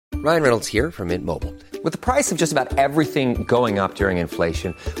Ryan Reynolds here from Mint Mobile. With the price of just about everything going up during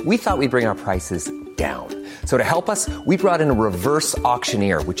inflation, we thought we'd bring our prices down. So to help us, we brought in a reverse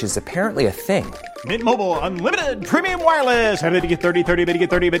auctioneer, which is apparently a thing. Mint Mobile Unlimited Premium Wireless. How to get 30, 30, bit to get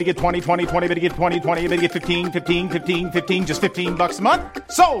 30, bit to get 20, 20, 20, bit to get 20, 20, bit to get 15, 15, 15, 15, just $15 a month?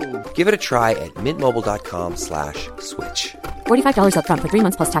 Sold! Give it a try at mintmobile.com/switch. $45 up front for 3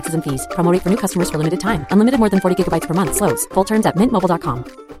 months plus taxes and fees. Promo rate for new customers for limited time. Unlimited more than 40 gigabytes per month. Slows full terms at mintmobile.com.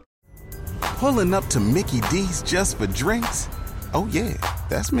 Pulling up to Mickey D's just for drinks? Oh yeah,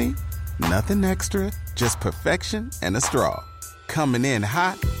 that's me. Nothing extra, just perfection and a straw. Coming in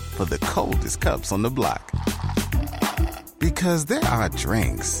hot for the coldest cups on the block. Because there are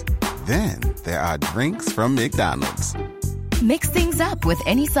drinks. Then there are drinks from McDonald's. Mix things up with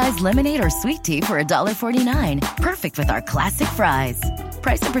any size lemonade or sweet tea for $1.49. Perfect with our classic fries.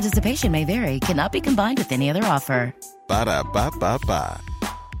 Price and participation may vary. Cannot be combined with any other offer. Ba-da-ba-ba-ba.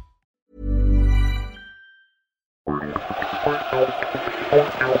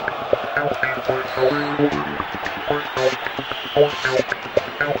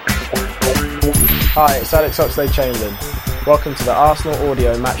 Hi, it's Alex Oxlade-Chamberlain. Welcome to the Arsenal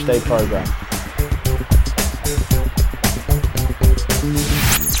Audio Matchday programme.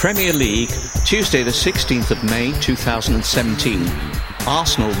 Premier League, Tuesday the 16th of May 2017.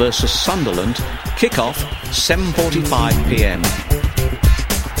 Arsenal versus Sunderland, kick-off 7:45pm.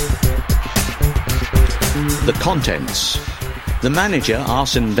 The contents. The manager,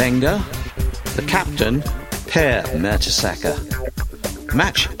 Arsene Wenger. The captain, Per Mertesacker.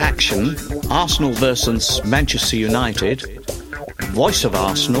 Match action, Arsenal versus Manchester United. Voice of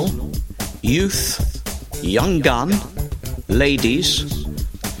Arsenal. Youth. Young gun. Ladies.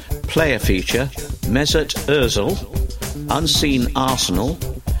 Player feature, Mesut Ozil. Unseen Arsenal.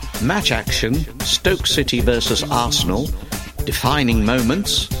 Match action, Stoke City versus Arsenal. Defining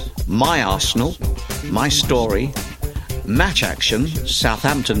moments, My Arsenal. My story. Match action,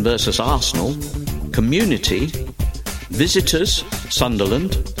 Southampton versus Arsenal. Community. Visitors,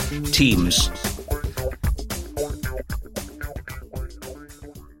 Sunderland. Teams.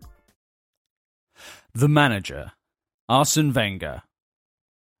 The manager, Arsene Wenger.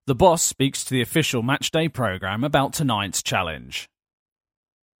 The boss speaks to the official matchday programme about tonight's challenge.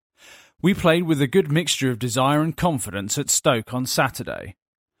 We played with a good mixture of desire and confidence at Stoke on Saturday.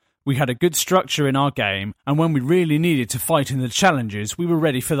 We had a good structure in our game, and when we really needed to fight in the challenges, we were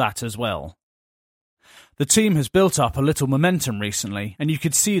ready for that as well. The team has built up a little momentum recently, and you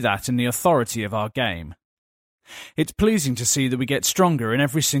could see that in the authority of our game. It's pleasing to see that we get stronger in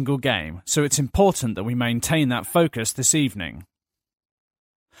every single game, so it's important that we maintain that focus this evening.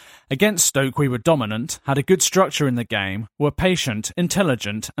 Against Stoke we were dominant, had a good structure in the game, were patient,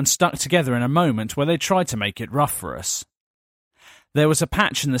 intelligent and stuck together in a moment where they tried to make it rough for us. There was a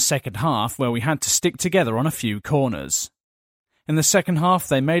patch in the second half where we had to stick together on a few corners. In the second half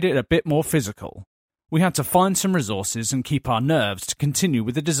they made it a bit more physical. We had to find some resources and keep our nerves to continue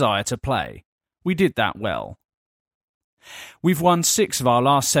with the desire to play. We did that well. We've won 6 of our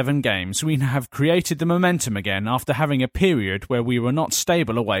last 7 games. We have created the momentum again after having a period where we were not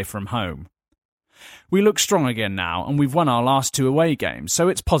stable away from home. We look strong again now and we've won our last 2 away games, so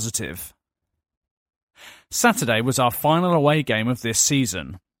it's positive. Saturday was our final away game of this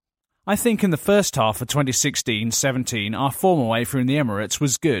season. I think in the first half of 2016-17 our form away from the Emirates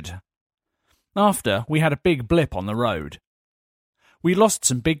was good. After, we had a big blip on the road. We lost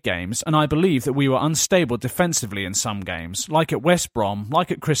some big games, and I believe that we were unstable defensively in some games, like at West Brom,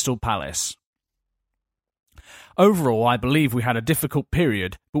 like at Crystal Palace. Overall, I believe we had a difficult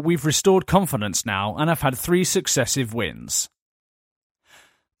period, but we've restored confidence now and have had 3 successive wins.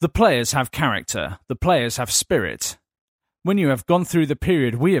 The players have character, the players have spirit. When you have gone through the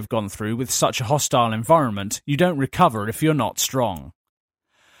period we have gone through with such a hostile environment, you don't recover if you're not strong.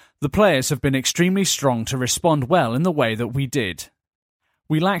 The players have been extremely strong to respond well in the way that we did.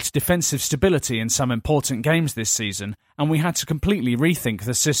 We lacked defensive stability in some important games this season, and we had to completely rethink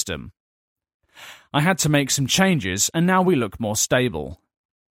the system. I had to make some changes, and now we look more stable.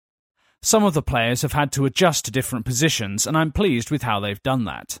 Some of the players have had to adjust to different positions, and I'm pleased with how they've done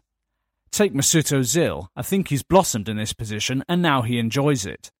that. Take Mesut Ozil. I think he's blossomed in this position, and now he enjoys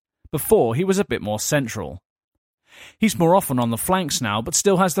it. Before, he was a bit more central. He's more often on the flanks now, but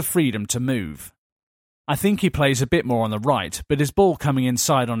still has the freedom to move. I think he plays a bit more on the right, but his ball coming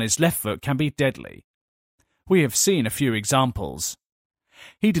inside on his left foot can be deadly. We have seen a few examples.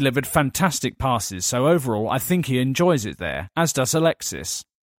 He delivered fantastic passes, so overall I think he enjoys it there, as does Alexis.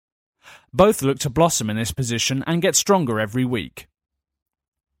 Both look to blossom in this position and get stronger every week.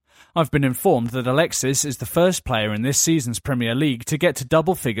 I've been informed that Alexis is the first player in this season's Premier League to get to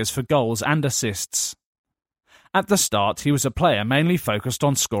double figures for goals and assists. At the start, he was a player mainly focused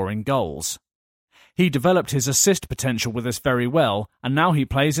on scoring goals. He developed his assist potential with us very well, and now he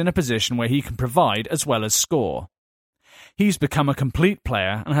plays in a position where he can provide as well as score. He's become a complete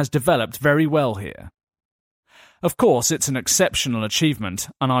player and has developed very well here. Of course, it's an exceptional achievement,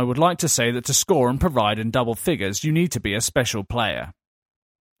 and I would like to say that to score and provide in double figures, you need to be a special player.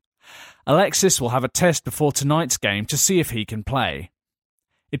 Alexis will have a test before tonight's game to see if he can play.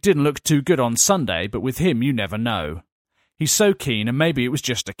 It didn't look too good on Sunday, but with him you never know. He's so keen, and maybe it was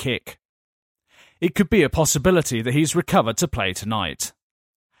just a kick. It could be a possibility that he's recovered to play tonight.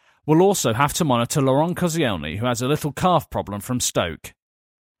 We'll also have to monitor Laurent Koscielny, who has a little calf problem from Stoke.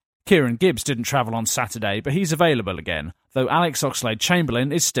 Kieran Gibbs didn't travel on Saturday, but he's available again, though Alex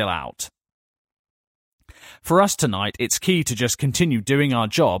Oxlade-Chamberlain is still out. For us tonight, it's key to just continue doing our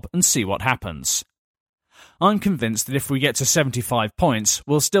job and see what happens. I'm convinced that if we get to 75 points,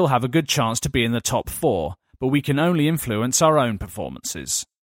 we'll still have a good chance to be in the top 4, but we can only influence our own performances.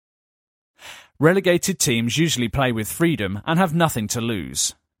 Relegated teams usually play with freedom and have nothing to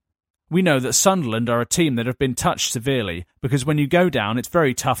lose. We know that Sunderland are a team that have been touched severely because when you go down it's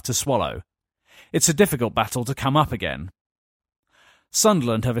very tough to swallow. It's a difficult battle to come up again.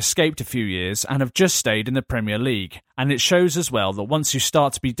 Sunderland have escaped a few years and have just stayed in the Premier League, and it shows as well that once you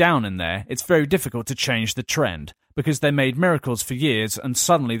start to be down in there, it's very difficult to change the trend because they made miracles for years and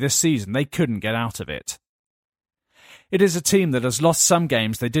suddenly this season they couldn't get out of it. It is a team that has lost some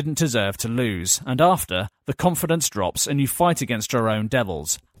games they didn't deserve to lose, and after, the confidence drops and you fight against your own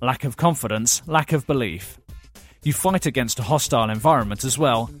devils. Lack of confidence, lack of belief. You fight against a hostile environment as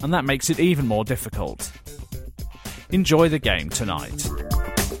well, and that makes it even more difficult. Enjoy the game tonight.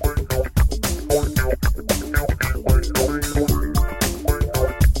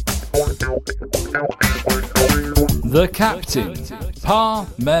 The captain, Per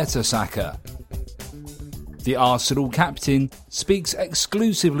Mertesacker. The Arsenal captain speaks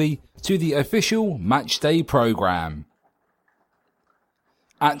exclusively to the official matchday programme.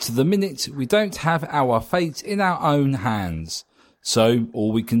 At the minute, we don't have our fate in our own hands, so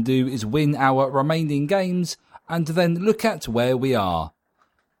all we can do is win our remaining games and then look at where we are.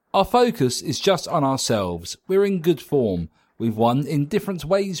 Our focus is just on ourselves. We're in good form. We've won in different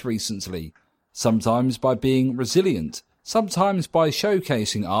ways recently, sometimes by being resilient, sometimes by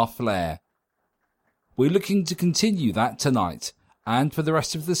showcasing our flair. We're looking to continue that tonight and for the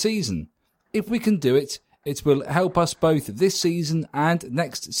rest of the season. If we can do it, it will help us both this season and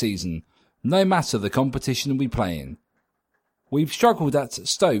next season, no matter the competition we play in. We've struggled at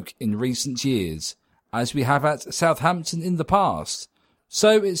Stoke in recent years, as we have at Southampton in the past,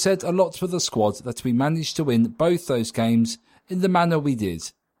 so it said a lot for the squad that we managed to win both those games in the manner we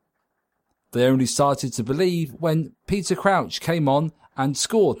did. They only started to believe when Peter Crouch came on and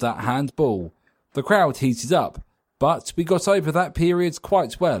scored that handball. The crowd heated up, but we got over that period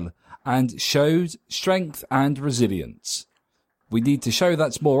quite well and showed strength and resilience. We need to show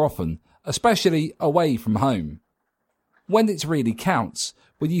that more often, especially away from home. When it really counts,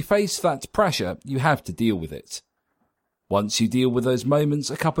 when you face that pressure, you have to deal with it. Once you deal with those moments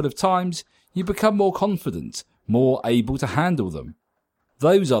a couple of times, you become more confident, more able to handle them.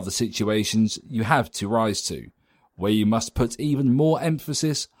 Those are the situations you have to rise to, where you must put even more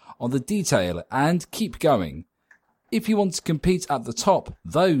emphasis on the detail and keep going. If you want to compete at the top,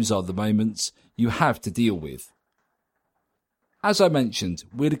 those are the moments you have to deal with. As I mentioned,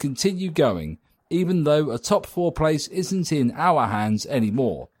 we'll continue going, even though a top 4 place isn't in our hands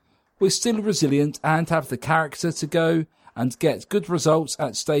anymore. We're still resilient and have the character to go and get good results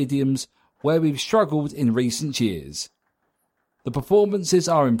at stadiums where we've struggled in recent years. The performances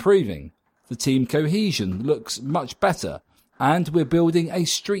are improving, the team cohesion looks much better, and we're building a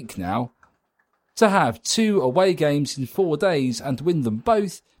streak now. To have 2 away games in 4 days and win them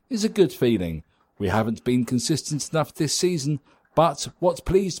both is a good feeling. We haven't been consistent enough this season, but what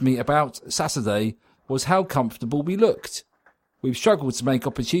pleased me about Saturday was how comfortable we looked. We've struggled to make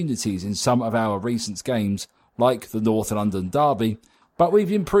opportunities in some of our recent games, like the North London derby, but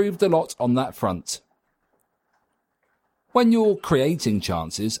we've improved a lot on that front. When you're creating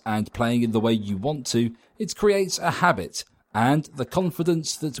chances and playing in the way you want to, it creates a habit and the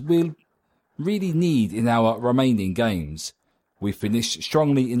confidence that we'll really need in our remaining games. We've finished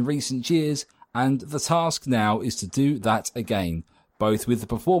strongly in recent years, and the task now is to do that again, both with the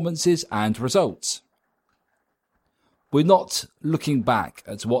performances and results. We're not looking back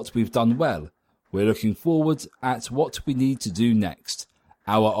at what we've done well. We're looking forward at what we need to do next.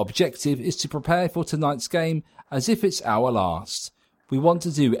 Our objective is to prepare for tonight's game as if it's our last. we want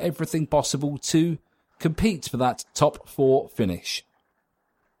to do everything possible to compete for that top 4 finish.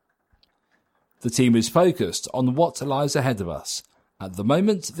 The team is focused on what lies ahead of us. At the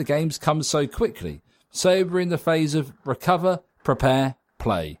moment, the games come so quickly, so we're in the phase of recover, prepare,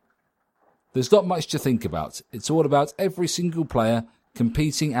 play. There's not much to think about. It's all about every single player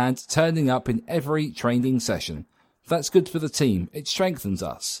competing and turning up in every training session. That's good for the team. It strengthens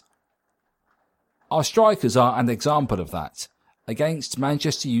us. Our strikers are an example of that. Against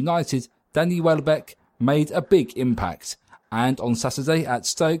Manchester United, Danny Welbeck made a big impact, and on Saturday at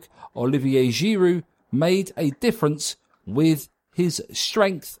Stoke, Olivier Giroud made a difference with his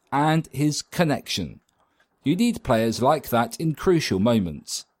strength and his connection. You need players like that in crucial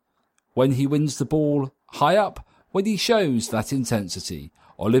moments. When he wins the ball high up, when he shows that intensity,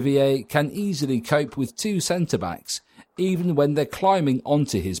 Olivier can easily cope with 2 centre-backs, even when they're climbing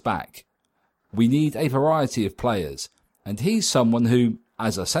onto his back. We need a variety of players, and he's someone who,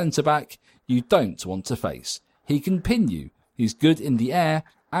 as a centre-back, you don't want to face. He can pin you, he's good in the air,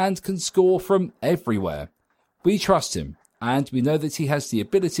 and can score from everywhere. We trust him, and we know that he has the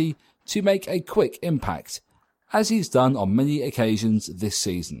ability to make a quick impact, as he's done on many occasions this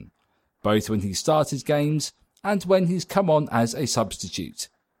season, both when he started games and when he's come on as a substitute.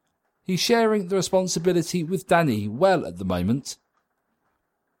 He's sharing the responsibility with Danny well at the moment.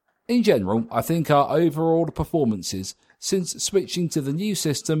 In general, I think our overall performances since switching to the new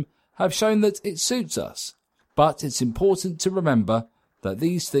system have shown that it suits us, but it's important to remember that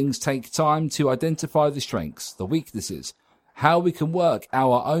these things take time to identify the strengths, the weaknesses, how we can work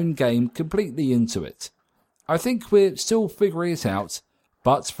our own game completely into it. I think we're still figuring it out,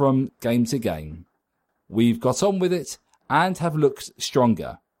 but from game to game, we've got on with it and have looked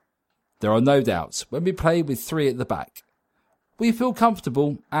stronger. There are no doubts when we play with 3 at the back. We feel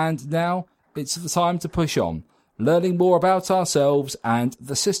comfortable, and now it's the time to push on, learning more about ourselves and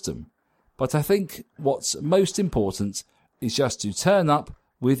the system. But I think what's most important is just to turn up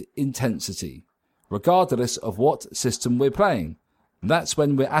with intensity, regardless of what system we're playing. That's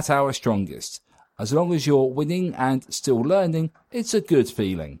when we're at our strongest. As long as you're winning and still learning, it's a good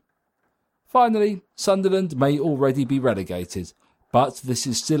feeling. Finally, Sunderland may already be relegated, but this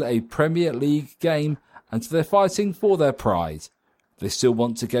is still a Premier League game and they're fighting for their pride. They still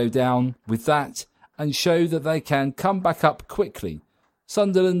want to go down with that and show that they can come back up quickly.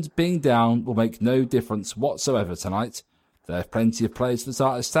 Sunderland being down will make no difference whatsoever tonight. There are plenty of players that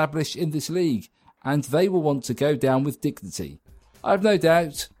are established in this league and they will want to go down with dignity. I've no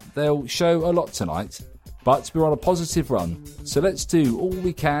doubt they'll show a lot tonight, but we're on a positive run, so let's do all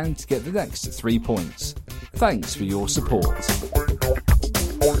we can to get the next 3 points. Thanks for your support.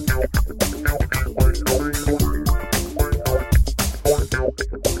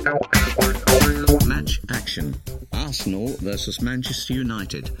 Match action. Arsenal versus Manchester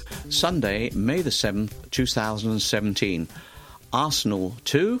United. Sunday, May the 7th, 2017. Arsenal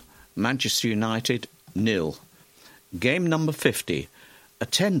 2, Manchester United 0. Game number 50.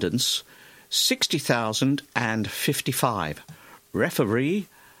 Attendance 60,055. Referee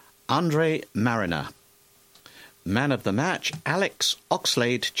Andre Mariner. Man of the match Alex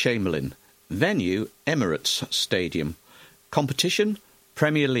Oxlade-Chamberlain. Venue Emirates Stadium. Competition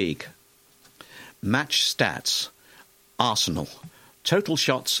Premier League. Match stats. Arsenal. Total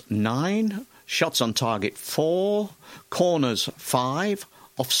shots 9. Shots on target 4. Corners 5.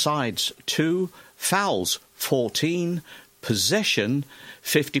 Offsides 2. Fouls 14. Possession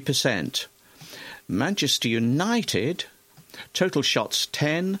 50%. Manchester United. Total shots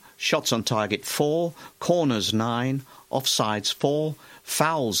 10. Shots on target 4. Corners 9. Offsides 4.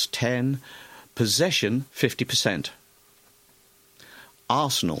 Fouls 10. Possession 50%.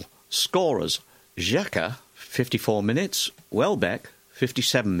 Arsenal. Scorers Xhaka 54 minutes. Welbeck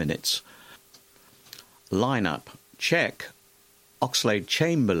 57 minutes. Lineup. Cech,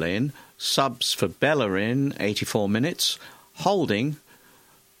 Oxlade-Chamberlain. Subs for Bellerin 84 minutes. Holding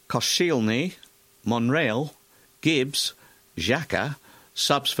Koscielny, Monreal, Gibbs, Xhaka.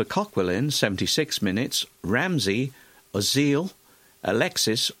 Subs for Coquelin 76 minutes. Ramsey, Ozil,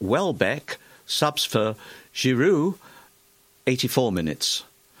 Alexis, Welbeck. Subs for Giroud 84 minutes.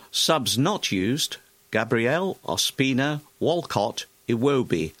 Subs not used: Gabriel, Ospina, Walcott,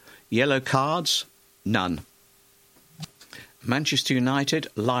 Iwobi. Yellow cards: none. Manchester United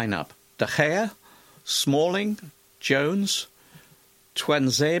lineup: De Gea, Smalling, Jones,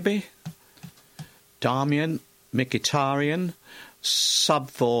 Tuanzebe, Darmian, Mkhitaryan.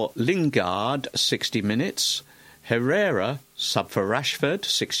 Sub for Lingard 60 minutes. Herrera, sub for Rashford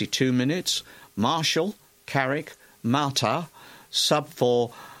 62 minutes. Marshall, Carrick, Mata, sub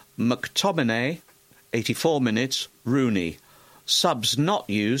for McTominay 84 minutes. Rooney, Subs not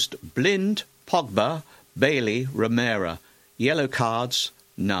used: Blind, Pogba, Bailey, Romero. Yellow cards,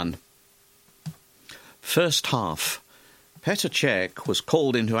 none. First half. Petr Cech was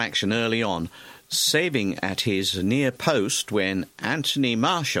called into action early on, saving at his near post when Anthony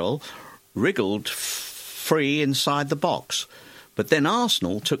Martial wriggled free inside the box. But then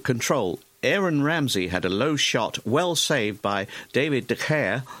Arsenal took control. Aaron Ramsey had a low shot, well saved by David De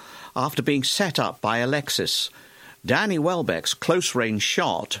Gea, after being set up by Alexis. Danny Welbeck's close-range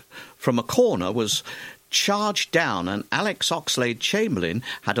shot from a corner was charged down, and Alex Oxlade-Chamberlain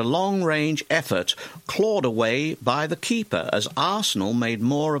had a long-range effort clawed away by the keeper as Arsenal made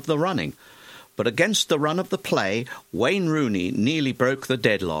more of the running. But against the run of the play, Wayne Rooney nearly broke the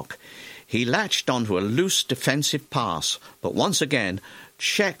deadlock. He latched onto a loose defensive pass, but once again,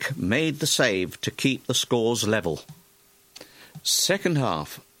 Cech made the save to keep the scores level. Second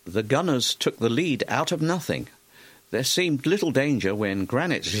half, the Gunners took the lead out of nothing. There seemed little danger when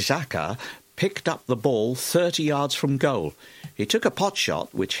Granit Xhaka picked up the ball 30 yards from goal. He took a pot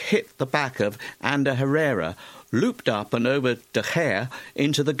shot which hit the back of Ander Herrera, looped up and over De Gea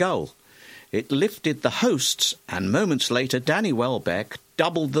into the goal. It lifted the hosts, and moments later Danny Welbeck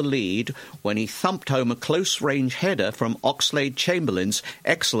doubled the lead when he thumped home a close-range header from Oxlade-Chamberlain's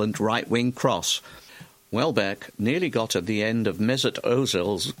excellent right-wing cross. Welbeck nearly got at the end of Mesut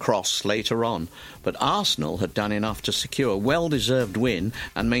Ozil's cross later on, but Arsenal had done enough to secure a well-deserved win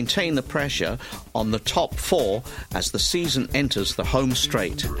and maintain the pressure on the top four as the season enters the home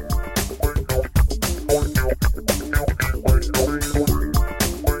straight.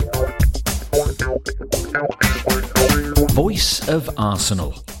 Voice of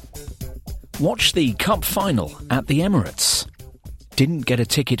Arsenal. Watch the Cup final at the Emirates. Didn't get a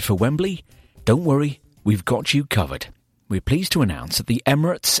ticket for Wembley? Don't worry, we've got you covered. We're pleased to announce that the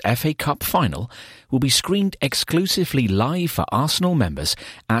Emirates FA Cup final will be screened exclusively live for Arsenal members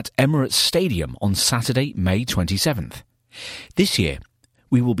at Emirates Stadium on Saturday, May 27th. This year,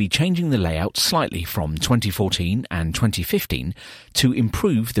 we will be changing the layout slightly from 2014 and 2015 to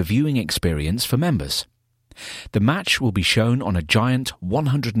improve the viewing experience for members. The match will be shown on a giant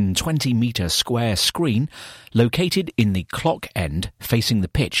 120-metre square screen located in the clock end facing the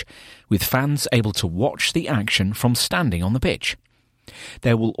pitch, with fans able to watch the action from standing on the pitch.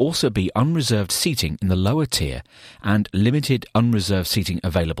 There will also be unreserved seating in the lower tier and limited unreserved seating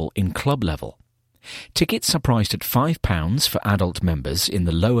available in club level. Tickets are priced at £5 for adult members in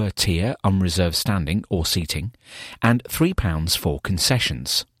the lower tier unreserved standing or seating, and £3 for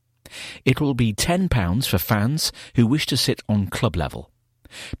concessions. It will be £10 for fans who wish to sit on club level.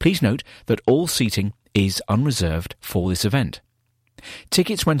 Please note that all seating is unreserved for this event.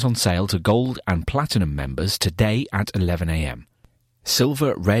 Tickets went on sale to Gold and Platinum members today at 11 a.m.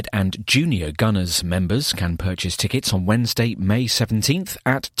 Silver, Red and Junior Gunners members can purchase tickets on Wednesday, May 17th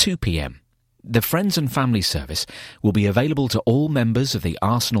at 2 p.m. The Friends and Family service will be available to all members of the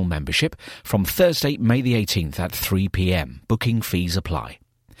Arsenal membership from Thursday, May the 18th at 3 p.m. Booking fees apply.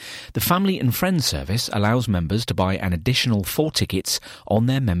 The Family and Friends service allows members to buy an additional 4 tickets on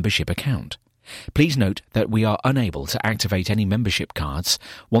their membership account. Please note that we are unable to activate any membership cards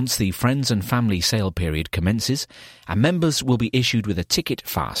once the Friends and Family sale period commences, and members will be issued with a ticket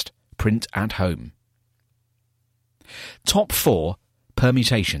fast, print at home. Top 4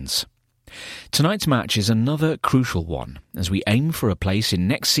 permutations. Tonight's match is another crucial one as we aim for a place in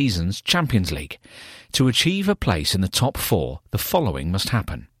next season's Champions League. To achieve a place in the top 4, the following must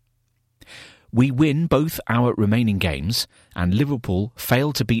happen. We win both our remaining games and Liverpool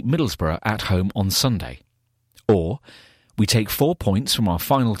fail to beat Middlesbrough at home on Sunday. Or we take 4 points from our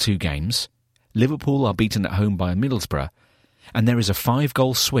final 2 games, Liverpool are beaten at home by Middlesbrough, and there is a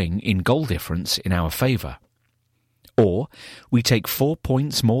 5-goal swing in goal difference in our favour. Or we take 4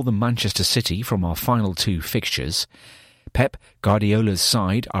 points more than Manchester City from our final 2 fixtures. Pep Guardiola's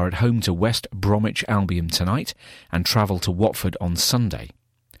side are at home to West Bromwich Albion tonight and travel to Watford on Sunday.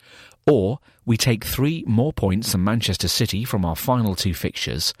 Or we take 3 more points than Manchester City from our final 2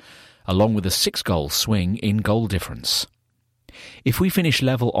 fixtures, along with a 6-goal swing in goal difference. If we finish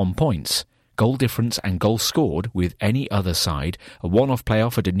level on points, goal difference and goals scored with any other side, a one-off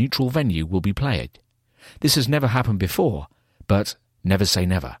playoff at a neutral venue will be played. This has never happened before, but never say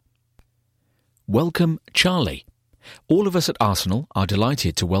never. Welcome Charlie. All of us at Arsenal are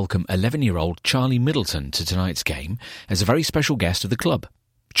delighted to welcome 11-year-old Charlie Middleton to tonight's game as a very special guest of the club.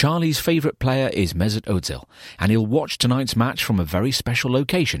 Charlie's favourite player is Mesut Ozil, and he'll watch tonight's match from a very special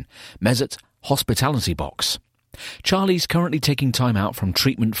location, Mesut's Hospitality Box. Charlie's currently taking time out from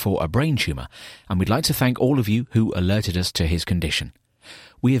treatment for a brain tumour, and we'd like to thank all of you who alerted us to his condition.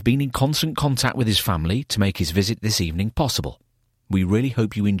 We have been in constant contact with his family to make his visit this evening possible. We really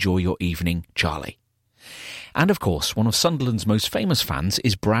hope you enjoy your evening, Charlie. And of course, one of Sunderland's most famous fans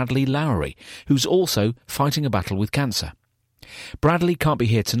is Bradley Lowery, who's also fighting a battle with cancer. Bradley can't be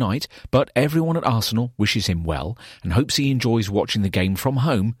here tonight, but everyone at Arsenal wishes him well and hopes he enjoys watching the game from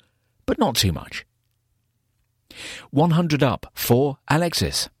home, but not too much. 100 up for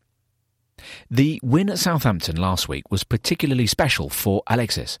Alexis. The win at Southampton last week was particularly special for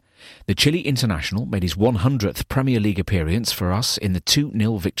Alexis. The Chile international made his 100th Premier League appearance for us in the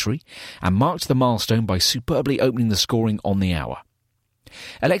 2-0 victory and marked the milestone by superbly opening the scoring on the hour.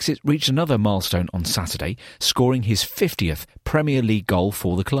 Alexis reached another milestone on Saturday, scoring his 50th Premier League goal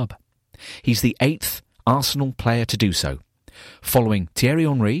for the club. He's the 8th Arsenal player to do so, following Thierry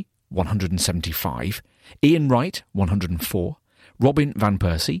Henry, 175, Ian Wright, 104, Robin van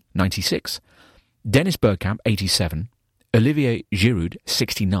Persie, 96, Dennis Bergkamp, 87, Olivier Giroud,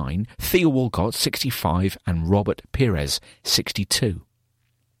 69, Theo Walcott, 65 and Robert Pires, 62.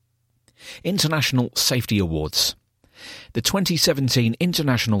 International Safety Awards. The 2017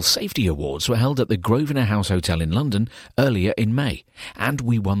 International Safety Awards were held at the Grosvenor House Hotel in London earlier in May, and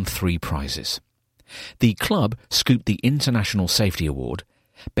we won 3 prizes. The club scooped the International Safety Award,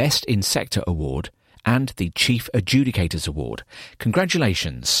 Best in Sector Award, and the Chief Adjudicators Award.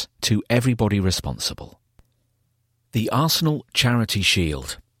 Congratulations to everybody responsible. The Arsenal Charity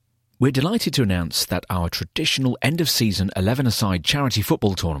Shield. We're delighted to announce that our traditional end-of-season 11-a-side charity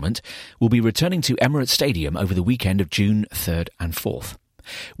football tournament will be returning to Emirates Stadium over the weekend of June 3rd and 4th.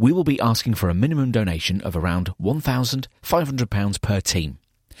 We will be asking for a minimum donation of around £1,500 per team.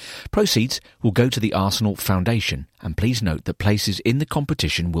 Proceeds will go to the Arsenal Foundation, and please note that places in the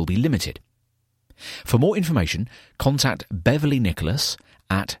competition will be limited. For more information, contact Beverly Nicholas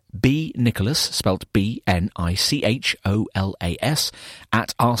at bnicholas, spelt B-N-I-C-H-O-L-A-S,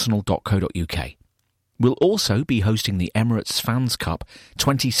 at arsenal.co.uk. We'll also be hosting the Emirates Fans Cup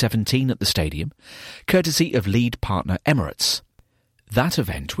 2017 at the stadium, courtesy of lead partner Emirates. That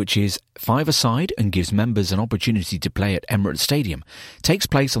event, which is 5-a-side and gives members an opportunity to play at Emirates Stadium, takes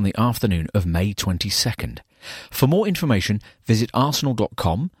place on the afternoon of May 22nd. For more information, visit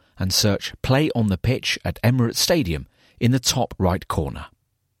arsenal.com and search Play on the Pitch at Emirates Stadium in the top right corner.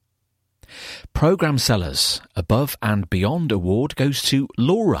 Programme Sellers Above and Beyond Award goes to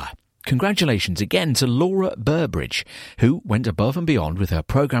Laura. Congratulations again to Laura Burbridge, who went above and beyond with her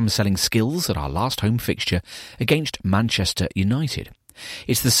programme selling skills at our last home fixture against Manchester United.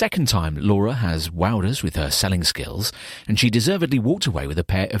 It's the second time Laura has wowed us with her selling skills, and she deservedly walked away with a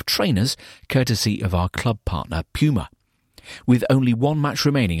pair of trainers courtesy of our club partner Puma. With only one match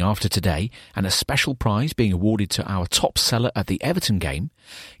remaining after today and a special prize being awarded to our top seller at the Everton game,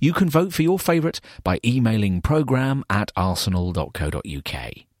 you can vote for your favourite by emailing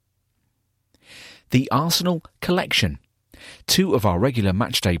programme@arsenal.co.uk. The Arsenal Collection. 2 of our regular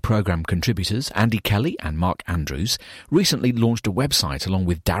Matchday programme contributors, Andy Kelly and Mark Andrews, recently launched a website along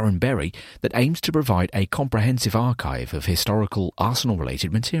with Darren Berry that aims to provide a comprehensive archive of historical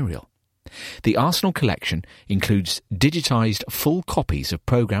Arsenal-related material. The Arsenal Collection includes digitised full copies of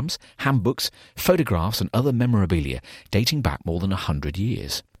programmes, handbooks, photographs and other memorabilia dating back more than 100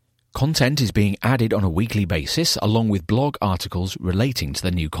 years. Content is being added on a weekly basis along with blog articles relating to the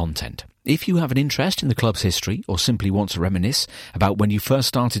new content. If you have an interest in the club's history or simply want to reminisce about when you first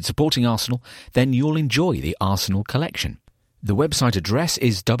started supporting Arsenal, then you'll enjoy the Arsenal Collection. The website address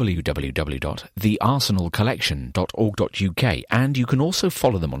is www.thearsenalcollection.org.uk, and you can also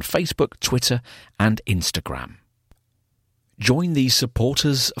follow them on Facebook, Twitter and Instagram. Join the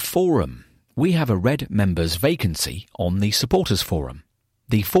Supporters Forum. We have a Red members vacancy on the Supporters Forum.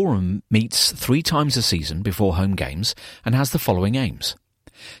 The forum meets 3 times a season before home games and has the following aims: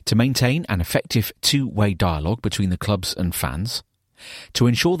 to maintain an effective 2-way dialogue between the clubs and fans, to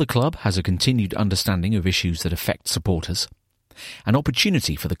ensure the club has a continued understanding of issues that affect supporters, an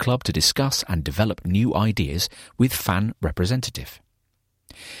opportunity for the club to discuss and develop new ideas with fan representative.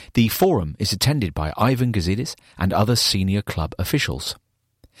 The forum is attended by Ivan Gazidis and other senior club officials.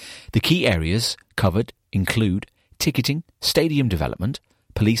 The key areas covered include ticketing, stadium development,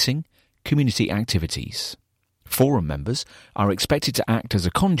 policing, community activities. Forum members are expected to act as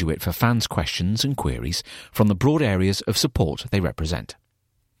a conduit for fans' questions and queries from the broad areas of support they represent.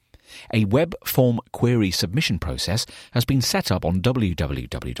 A web form query submission process has been set up on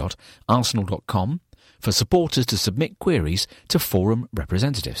www.arsenal.com for supporters to submit queries to forum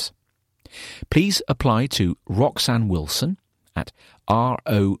representatives. Please apply to Roxanne Wilson at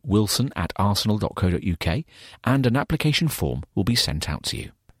rowilson@arsenal.co.uk and an application form will be sent out to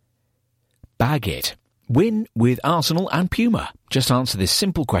you. Bag it. Win with Arsenal and Puma. Just answer this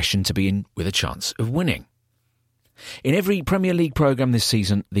simple question to be in with a chance of winning. In every Premier League programme this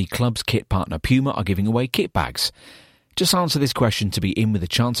season, the club's kit partner Puma are giving away kit bags. Just answer this question to be in with a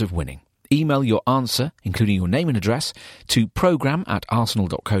chance of winning. Email your answer, including your name and address, to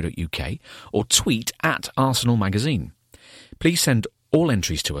programme@arsenal.co.uk or tweet @Arsenal Magazine. Please send all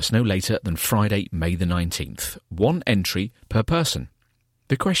entries to us no later than Friday, May the 19th. 1 entry per person.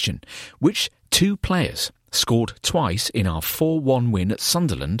 The question: which 2 players scored twice in our 4-1 win at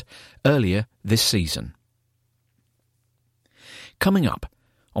Sunderland earlier this season? Coming up,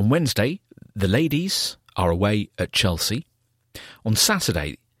 on Wednesday, the ladies are away at Chelsea. On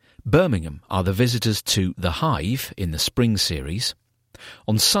Saturday, Birmingham are the visitors to The Hive in the Spring Series.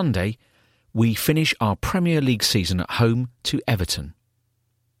 On Sunday, we finish our Premier League season at home to Everton.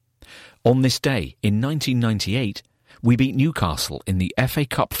 On this day, in 1998, we beat Newcastle in the FA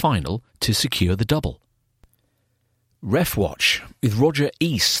Cup final to secure the double. Ref Watch with Roger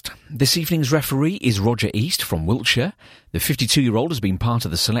East. This evening's referee is Roger East from Wiltshire. The 52-year-old has been part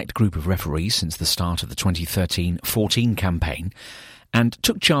of the select group of referees since the start of the 2013-14 campaign and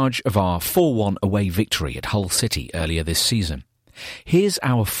took charge of our 4-1 away victory at Hull City earlier this season. Here's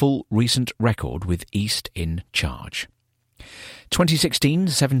our full recent record with East in charge.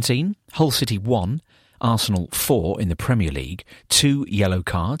 2016-17, Hull City 1, Arsenal 4 in the Premier League, 2 yellow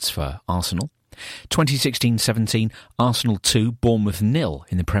cards for Arsenal. 2016-17, Arsenal 2, Bournemouth 0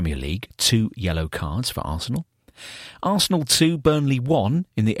 in the Premier League, 2 yellow cards for Arsenal. Arsenal 2, Burnley 1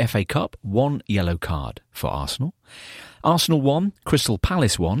 in the FA Cup, 1 yellow card for Arsenal. Arsenal 1, Crystal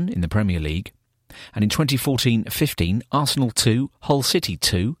Palace 1 in the Premier League. And in 2014-15, Arsenal 2, Hull City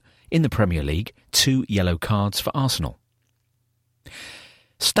 2 in the Premier League, 2 yellow cards for Arsenal.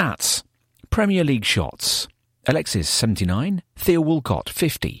 Stats: Premier League shots: Alexis 79, Theo Walcott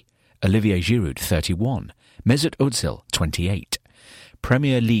 50, Olivier Giroud 31, Mesut Ozil 28.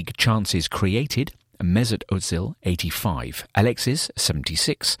 Premier League chances created: Mesut Ozil 85, Alexis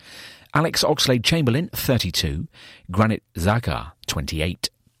 76, Alex Oxlade-Chamberlain 32, Granit Xhaka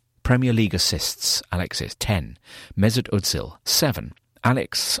 28. Premier League assists: Alexis 10, Mesut Ozil 7,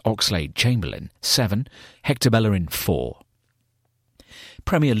 Alex Oxlade-Chamberlain 7, Hector Bellerin 4.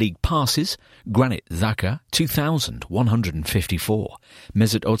 Premier League passes: Granit Xhaka 2,154,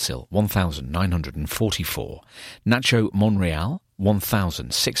 Mesut Ozil 1,944, Nacho Monreal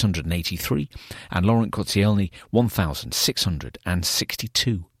 1,683 and Laurent Koscielny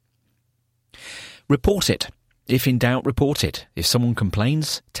 1,662. Report it. If in doubt, report it. If someone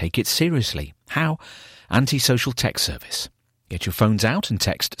complains, take it seriously. How? Anti-Social Text Service. Get your phones out and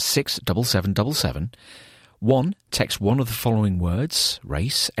text 67777. 1. Text one of the following words: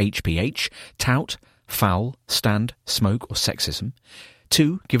 race, HPH, tout, foul, stand, smoke or sexism.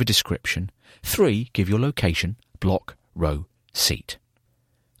 2. Give a description. 3. Give your location, block, row, seat.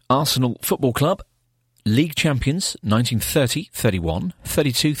 Arsenal Football Club. League champions 1930-31,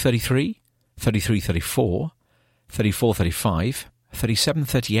 32-33, 33-34, 34-35,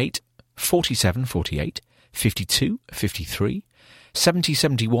 37-38, 47-48, 52-53,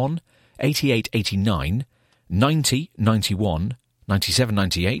 70-71, 88-89, 90-91,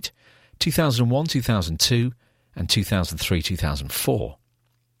 97-98, 2001-2002 and 2003-2004.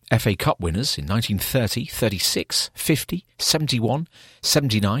 FA Cup winners in 1930, 36, 50, 71,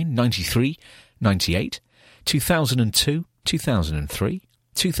 79, 93, 98, 2002, 2003,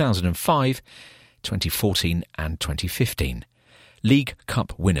 2005, 2014 and 2015. League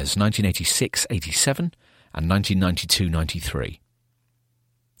Cup winners 1986-87 and 1992-93.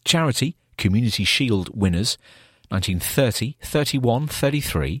 Charity Community Shield winners 1930, 31,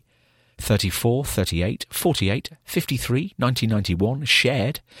 33, 34, 38, 48, 53, 1991,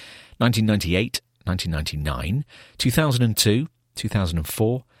 shared 1998, 1999, 2002,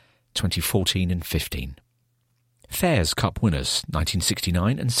 2004, 2014 and 15. Fairs Cup winners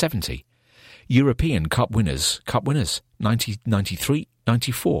 1969 and 70. European Cup winners 1993,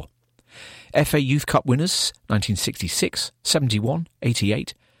 94. FA Youth Cup winners 1966, 71,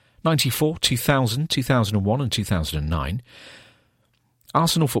 88, 94, 2000, 2001 and 2009.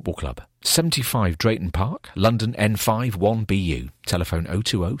 Arsenal Football Club, 75 Drayton Park, London N5 1BU, telephone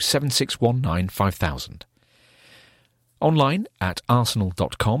 020 7619 5000. Online at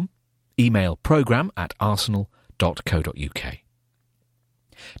arsenal.com, email programme@arsenal.co.uk.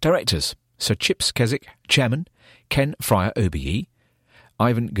 Directors: Sir Chips Keswick, Chairman, Ken Fryer OBE,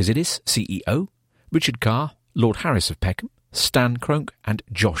 Ivan Gazidis, CEO, Richard Carr, Lord Harris of Peckham, Stan Cronk and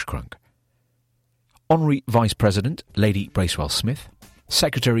Josh Cronk. Honorary Vice President Lady Bracewell Smith,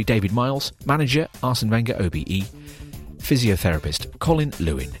 Secretary David Miles, Manager Arsene Wenger OBE, Physiotherapist Colin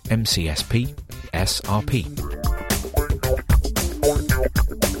Lewin, MCSP, SRP.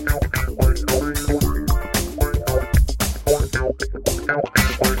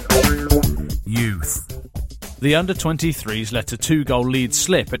 The under-23s let a 2-goal lead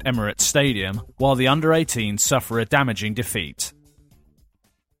slip at Emirates Stadium, while the under-18s suffer a damaging defeat.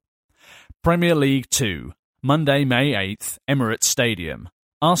 Premier League 2, Monday, May 8th, Emirates Stadium.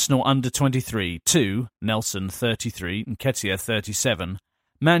 Arsenal under-23 2, Nelson 33, Nketiah 37.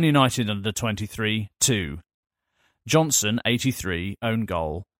 Man United under-23 2. Johnson 83, own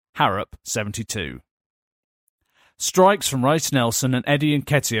goal. Harrop 72. Strikes from Reiss Nelson and Eddie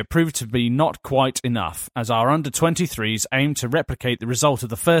Nketiah proved to be not quite enough, as our under-23s aimed to replicate the result of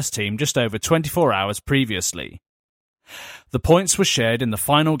the first team just over 24 hours previously. The points were shared in the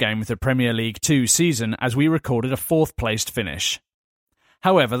final game of the Premier League 2 season as we recorded a 4th-placed finish.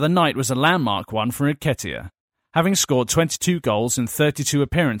 However, the night was a landmark one for Nketiah. Having scored 22 goals in 32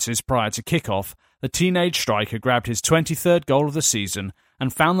 appearances prior to kick-off, the teenage striker grabbed his 23rd goal of the season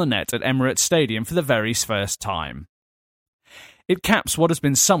and found the net at Emirates Stadium for the very first time. It caps what has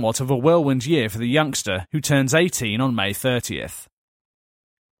been somewhat of a whirlwind year for the youngster who turns 18 on May 30th.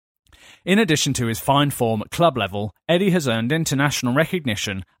 In addition to his fine form at club level, Eddie has earned international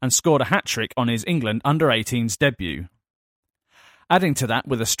recognition and scored a hat-trick on his England under-18s debut. Adding to that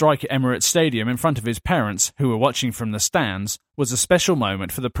with a strike at Emirates Stadium in front of his parents, who were watching from the stands, was a special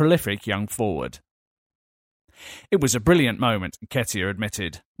moment for the prolific young forward. It was a brilliant moment, Nketiah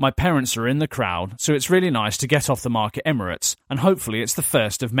admitted. My parents are in the crowd, so it's really nice to get off the mark at Emirates, and hopefully it's the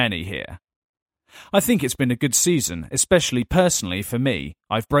first of many here. I think it's been a good season, especially personally for me.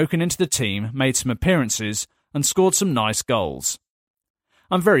 I've broken into the team, made some appearances, and scored some nice goals.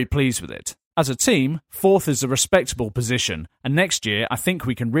 I'm very pleased with it. As a team, 4th is a respectable position, and next year I think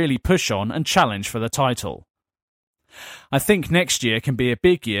we can really push on and challenge for the title. I think next year can be a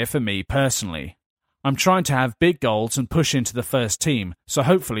big year for me personally. I'm trying to have big goals and push into the first team, so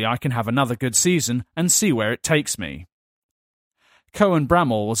hopefully I can have another good season and see where it takes me. Cohen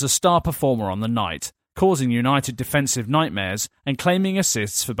Bramall was a star performer on the night, causing United defensive nightmares and claiming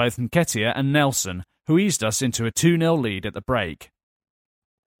assists for both Nketiah and Nelson, who eased us into a 2-0 lead at the break.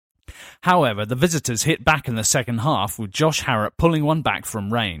 However, the visitors hit back in the second half with Josh Harrop pulling one back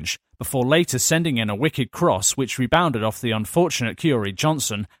from range, before later sending in a wicked cross which rebounded off the unfortunate Kyouri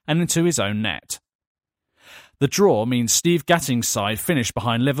Johnson and into his own net. The draw means Steve Gatting's side finished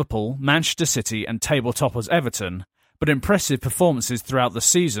behind Liverpool, Manchester City and table toppers Everton, but impressive performances throughout the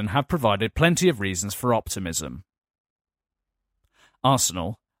season have provided plenty of reasons for optimism.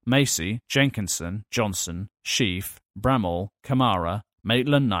 Arsenal, Macy, Jenkinson, Johnson, Sheaf, Bramall, Kamara,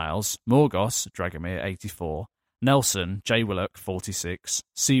 Maitland-Niles, Morgos, Dragomir 84, Nelson, J. Willock 46,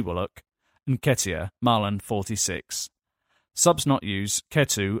 C. Willock, Nketiah, Marlon 46. Subs not used,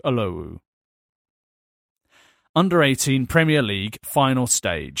 Ketu Olowu. Under-18 Premier League final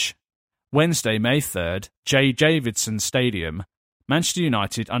stage. Wednesday, May 3rd, J. Davidson Stadium. Manchester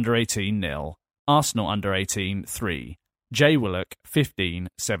United under-18 0. Arsenal under-18 3. J. Willock 15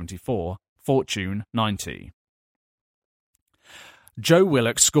 74. Fortune 90. Joe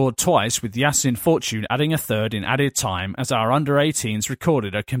Willock scored twice, with Yassin Fortune adding a third in added time as our under-18s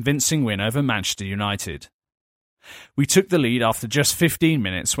recorded a convincing win over Manchester United. We took the lead after just 15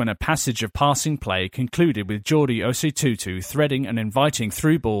 minutes when a passage of passing play concluded with Jordi Osei-Tutu threading an inviting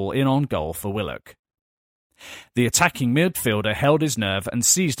through ball in on goal for Willock. The attacking midfielder held his nerve and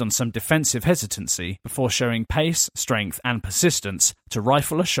seized on some defensive hesitancy before showing pace, strength and persistence to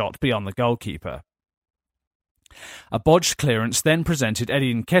rifle a shot beyond the goalkeeper. A bodged clearance then presented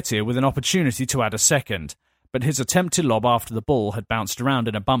Eddie Nketiah with an opportunity to add a second, but his attempted lob after the ball had bounced around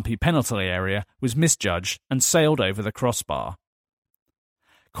in a bumpy penalty area was misjudged and sailed over the crossbar.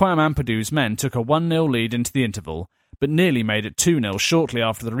 Kwame Ampadu's men took a 1-0 lead into the interval, but nearly made it 2-0 shortly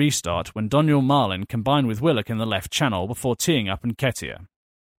after the restart when Doniel Marlin combined with Willock in the left channel before teeing up Nketiah.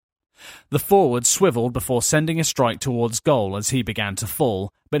 The forward swivelled before sending a strike towards goal as he began to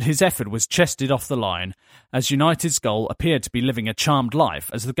fall, but his effort was chested off the line, as United's goal appeared to be living a charmed life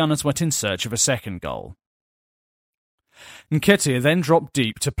as the Gunners went in search of a second goal. Nketiah then dropped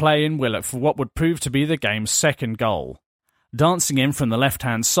deep to play in Willock for what would prove to be the game's second goal. Dancing in from the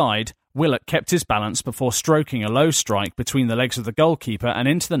left-hand side, Willock kept his balance before stroking a low strike between the legs of the goalkeeper and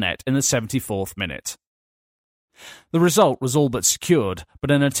into the net in the 74th minute. The result was all but secured,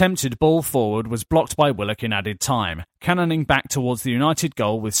 but an attempted ball forward was blocked by Willock in added time, cannoning back towards the United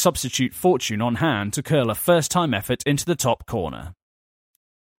goal with substitute Fortune on hand to curl a first-time effort into the top corner.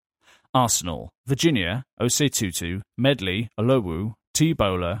 Arsenal, Virginia, Osei-Tutu, Medley, Olowu, T.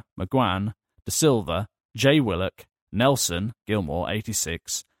 Bowler, Maguire, De Silva, J. Willock, Nelson, Gilmore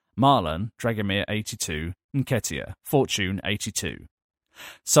 86, Marlon, Dragomir 82, Nketiah, Fortune 82.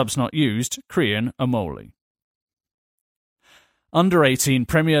 Subs not used, Krian Omoli. Under-18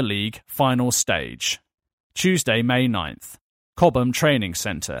 Premier League final stage. Tuesday, May 9th. Cobham Training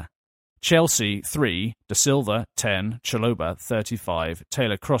Centre. Chelsea 3, De Silva 10, Chalobah 35,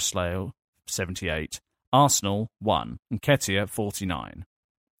 Taylor Crossdale 78, Arsenal 1, Nketiah 49.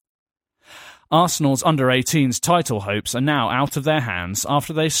 Arsenal's under-18s title hopes are now out of their hands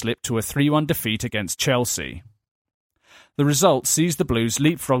after they slipped to a 3-1 defeat against Chelsea. The result sees the Blues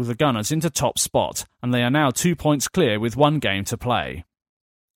leapfrog the Gunners into top spot, and they are now 2 points clear with one game to play.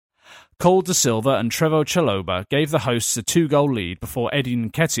 Cole De Silva and Trevoh Chalobah gave the hosts a 2-goal lead before Eddie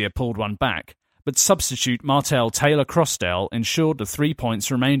Nketiah pulled one back, but substitute Martel Taylor Crossdale ensured the 3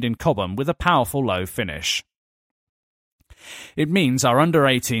 points remained in Cobham with a powerful low finish. It means our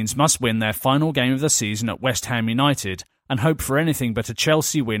under-18s must win their final game of the season at West Ham United and hope for anything but a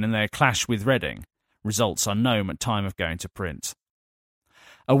Chelsea win in their clash with Reading. Results unknown at time of going to print.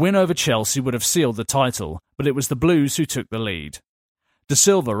 A win over Chelsea would have sealed the title, but it was the Blues who took the lead. De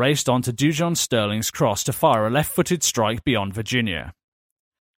Silva raced on to Dujon Sterling's cross to fire a left-footed strike beyond Virginia.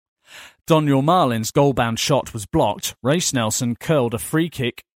 Doniel Marlin's goal-bound shot was blocked, Race Nelson curled a free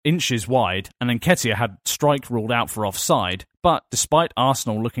kick inches wide, and Nketiah had strike ruled out for offside, but despite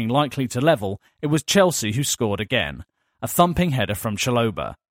Arsenal looking likely to level, it was Chelsea who scored again, a thumping header from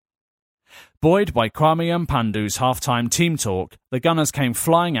Chalobah. Buoyed by Kwame Mpandu's half-time team talk, the Gunners came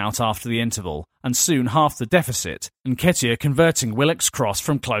flying out after the interval, and soon half the deficit, Nketiah converting Willock's cross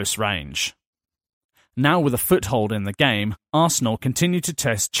from close range. Now with a foothold in the game, Arsenal continued to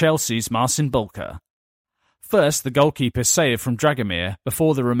test Chelsea's Marcin Bulka. First, the goalkeeper saved from Dragomir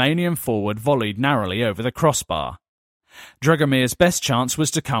before the Romanian forward volleyed narrowly over the crossbar. Dragomir's best chance was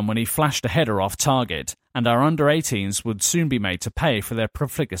to come when he flashed a header off target, and our under-18s would soon be made to pay for their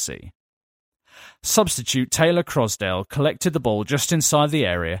profligacy. Substitute Taylor Crossdale collected the ball just inside the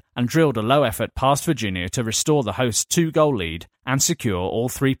area and drilled a low-effort past Virginia to restore the host's 2-goal lead and secure all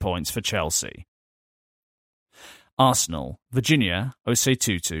 3 points for Chelsea. Arsenal, Virginia,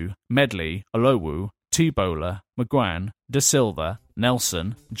 Osetutu, Medley, Olowu, T-Bowler, McGuan, De Silva,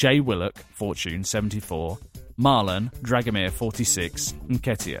 Nelson, J. Willock, Fortune 74, Marlon, Dragomir 46, and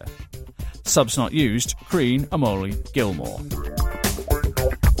Nketiah. Subs not used, Crean, Amoli, Gilmore.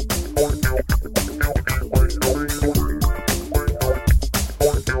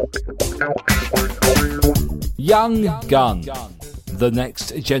 Young Gun, the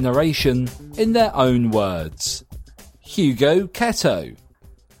next generation in their own words. Hugo Keto.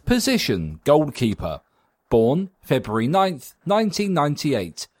 Position, goalkeeper. Born February 9th,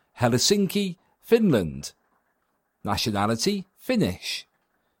 1998. Helsinki, Finland. Nationality, Finnish.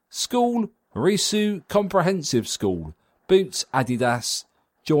 School, Risu Comprehensive School. Boots, Adidas.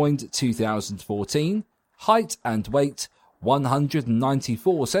 Joined 2014. Height and weight,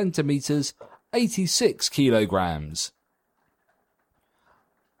 194 centimetres, 86 kilograms.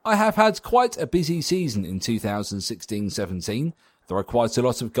 I have had quite a busy season in 2016-17. There are quite a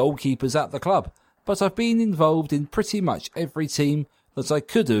lot of goalkeepers at the club, but I've been involved in pretty much every team that I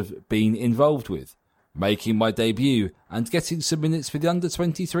could have been involved with. Making my debut and getting some minutes for the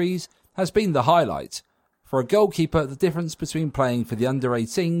under-23s has been the highlight. For a goalkeeper, the difference between playing for the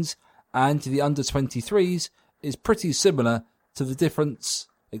under-18s and the under-23s is pretty similar to the difference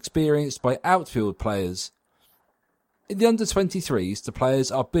experienced by outfield players. In the under-23s, the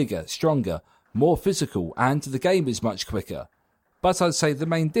players are bigger, stronger, more physical, and the game is much quicker. But I'd say the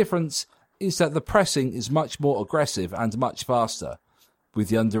main difference is that the pressing is much more aggressive and much faster. With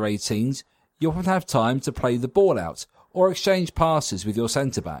the under-18s, you often have time to play the ball out or exchange passes with your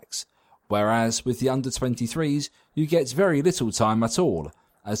centre-backs, whereas with the under-23s, you get very little time at all,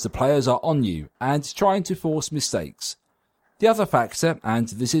 as the players are on you and trying to force mistakes. The other factor, and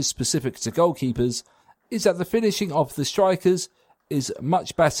this is specific to goalkeepers, is that the finishing of the strikers is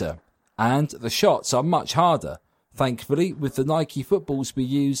much better, and the shots are much harder. Thankfully, with the Nike footballs we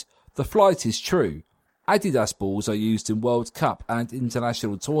use, the flight is true. Adidas balls are used in World Cup and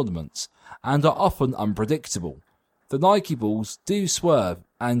international tournaments, and are often unpredictable. The Nike balls do swerve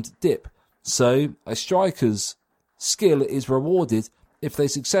and dip, so a striker's skill is rewarded if they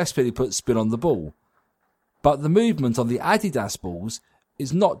successfully put spin on the ball. But the movement on the Adidas balls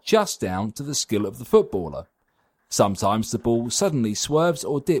is not just down to the skill of the footballer. Sometimes the ball suddenly swerves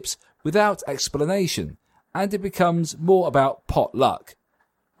or dips without explanation, and it becomes more about pot luck.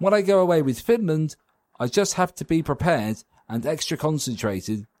 When I go away with Finland, I just have to be prepared and extra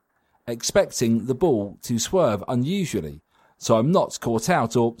concentrated, expecting the ball to swerve unusually, so I'm not caught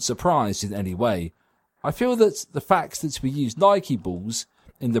out or surprised in any way. I feel that the fact that we use Nike balls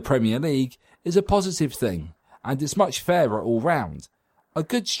in the Premier League is a positive thing, and it's much fairer all round. A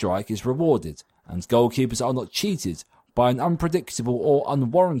good strike is rewarded, and goalkeepers are not cheated by an unpredictable or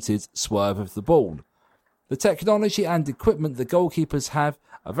unwarranted swerve of the ball. The technology and equipment the goalkeepers have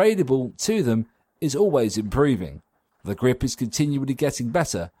available to them is always improving. The grip is continually getting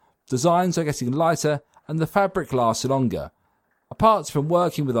better, designs are getting lighter, and the fabric lasts longer. Apart from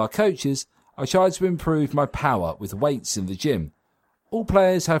working with our coaches, I try to improve my power with weights in the gym. All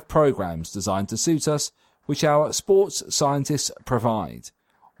players have programs designed to suit us, which our sports scientists provide.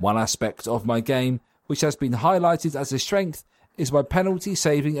 One aspect of my game, which has been highlighted as a strength, is my penalty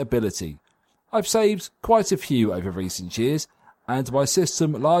saving ability. I've saved quite a few over recent years, and my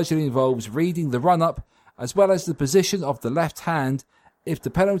system largely involves reading the run-up as well as the position of the left hand if the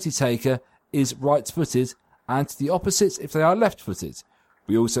penalty taker is right-footed and the opposite if they are left-footed.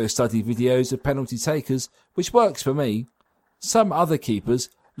 We also study videos of penalty takers, which works for me. Some other keepers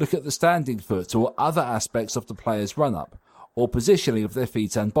look at the standing foot or other aspects of the player's run-up, or positioning of their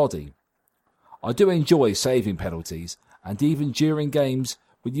feet and body. I do enjoy saving penalties, and even during games,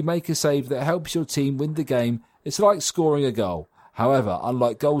 when you make a save that helps your team win the game, it's like scoring a goal. However,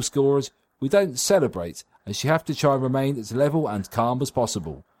 unlike goal scorers, we don't celebrate, as you have to try and remain as level and calm as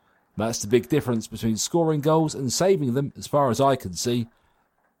possible. That's the big difference between scoring goals and saving them, as far as I can see.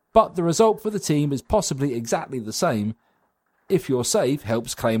 But the result for the team is possibly exactly the same, if your save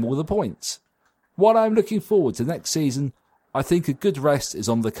helps claim all the points. While I'm looking forward to next season, I think a good rest is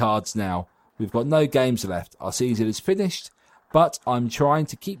on the cards now. We've got no games left, our season is finished, but I'm trying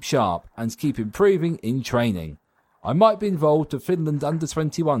to keep sharp and keep improving in training. I might be involved with Finland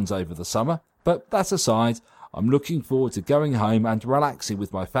under-21s over the summer, but that aside, I'm looking forward to going home and relaxing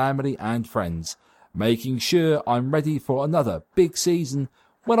with my family and friends, making sure I'm ready for another big season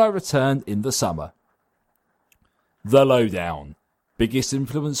when I return in the summer. The Lowdown. Biggest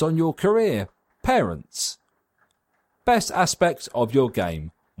influence on your career? Parents. Best aspect of your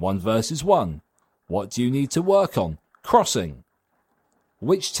game? 1 versus 1. What do you need to work on? Crossing.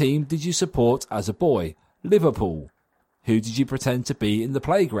 Which team did you support as a boy? Liverpool. Who did you pretend to be in the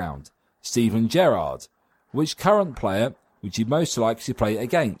playground? Steven Gerrard. Which current player would you most like to play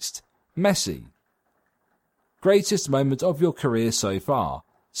against? Messi. Greatest moment of your career so far?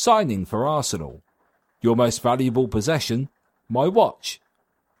 Signing for Arsenal. Your most valuable possession? My watch.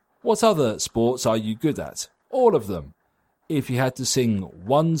 What other sports are you good at? All of them. If you had to sing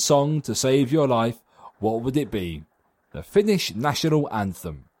one song to save your life, what would it be? The Finnish national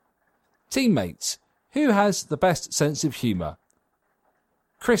anthem. Teammates. Who has the best sense of humour?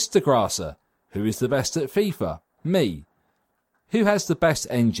 Chris de Grassa. Who is the best at FIFA? Me. Who has the best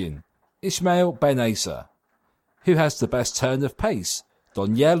engine? Ismail Benessa. Who has the best turn of pace?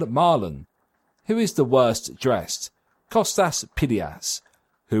 Daniel Marlon. Who is the worst dressed? Kostas Pilias.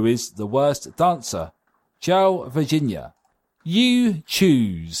 Who is the worst dancer? Joe Virginia. You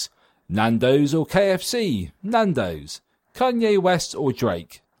choose. Nando's or KFC? Nando's. Kanye West or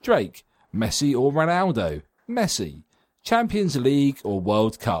Drake? Drake. Messi or Ronaldo? Messi. Champions League or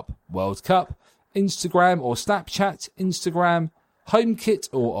World Cup? World Cup. Instagram or Snapchat? Instagram. Home kit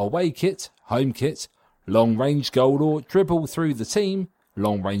or away kit? Home kit. Long range goal or dribble through the team?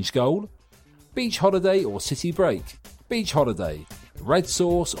 Long range goal. Beach holiday or city break? Beach holiday. Red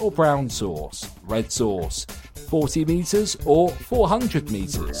sauce or brown sauce? Red sauce. 40 metres or 400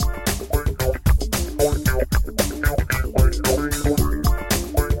 metres?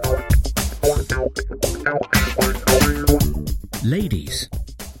 Ladies,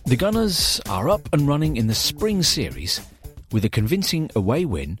 the Gunners are up and running in the Spring Series with a convincing away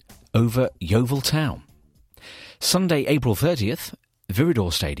win over Yeovil Town. Sunday, April 30th,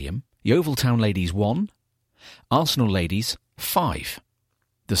 Viridor Stadium, Yeovil Town ladies 1, Arsenal ladies 5.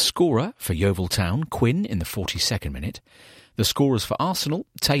 The scorer for Yeovil Town, Quinn, in the 42nd minute. The scorers for Arsenal,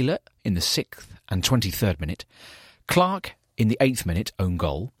 Taylor in the 6th and 23rd minute. Clark in the 8th minute, own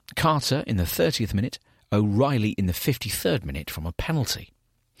goal. Carter in the 30th minute. O'Reilly in the 53rd minute from a penalty.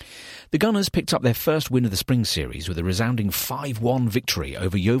 The Gunners picked up their first win of the Spring Series with a resounding 5-1 victory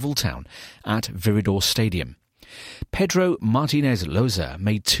over Yeovil Town at Viridor Stadium. Pedro Martinez Loza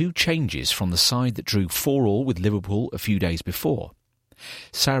made 2 changes from the side that drew 4-4 with Liverpool a few days before.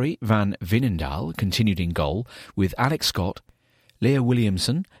 Sari van Vinendaal continued in goal with Alex Scott, Leah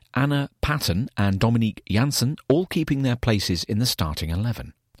Williamson, Anna Patton and Dominique Janssen all keeping their places in the starting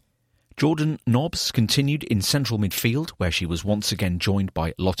 11. Jordan Nobbs continued in central midfield, where she was once again joined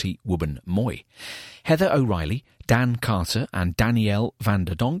by Lottie Wubben-Moy. Heather O'Reilly, Dan Carter and Danielle van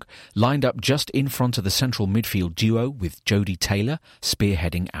der Donk lined up just in front of the central midfield duo with Jodie Taylor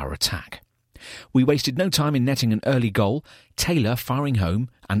spearheading our attack. We wasted no time in netting an early goal, Taylor firing home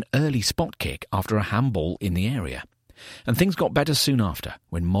an early spot kick after a handball in the area. And things got better soon after,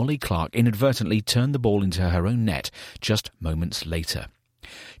 when Molly Clark inadvertently turned the ball into her own net just moments later.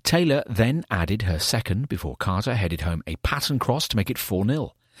 Taylor then added her second before Carter headed home a pattern cross to make it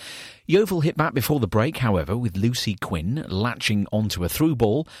 4-0. Yeovil hit back before the break, however, with Lucy Quinn latching onto a through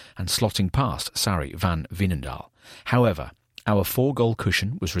ball and slotting past Sari van Wienendaal. However, our 4-goal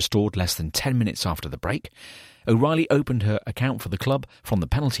cushion was restored less than 10 minutes after the break. O'Reilly opened her account for the club from the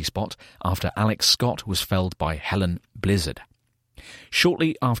penalty spot after Alex Scott was felled by Helen Blizzard.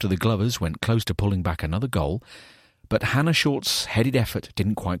 Shortly after, the Glovers went close to pulling back another goal, but Hannah Short's headed effort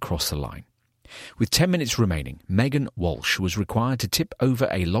didn't quite cross the line. With 10 minutes remaining, Megan Walsh was required to tip over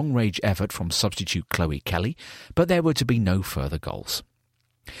a long-range effort from substitute Chloe Kelly, but there were to be no further goals.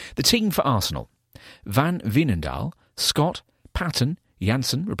 The team for Arsenal: Van Wienendaal, Scott, Patton,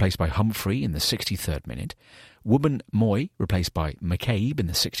 Janssen replaced by Humphrey in the 63rd minute, Woburn Moy replaced by McCabe in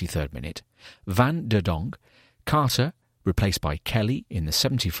the 63rd minute, Van der Donk, Carter replaced by Kelly in the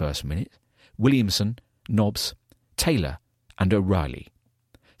 71st minute, Williamson, Nobbs, Taylor and O'Reilly.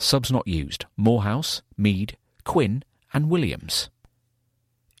 Subs not used: Morehouse, Mead, Quinn and Williams.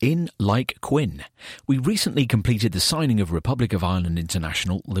 In like Quinn, we recently completed the signing of Republic of Ireland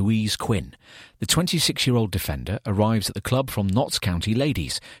international Louise Quinn. The 26-year-old defender arrives at the club from Notts County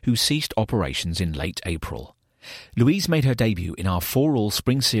Ladies, who ceased operations in late April. Louise made her debut in our 4-4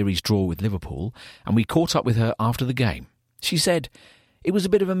 Spring Series draw with Liverpool, and we caught up with her after the game. She said, "It was a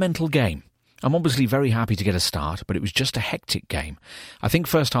bit of a mental game. I'm obviously very happy to get a start, but it was just a hectic game. I think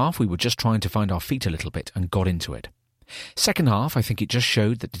first half we were just trying to find our feet a little bit and got into it. Second half, I think it just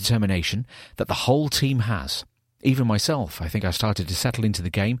showed the determination that the whole team has. Even myself, I think I started to settle into the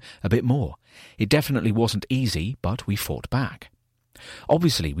game a bit more. It definitely wasn't easy, but we fought back.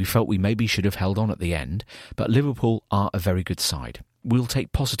 Obviously, we felt we maybe should have held on at the end, but Liverpool are a very good side. We'll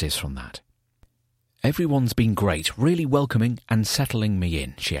take positives from that. Everyone's been great, really welcoming and settling me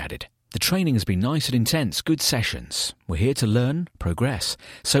in," she added. "The training has been nice and intense, good sessions. We're here to learn, progress,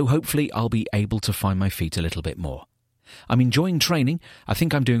 so hopefully I'll be able to find my feet a little bit more. I'm enjoying training, I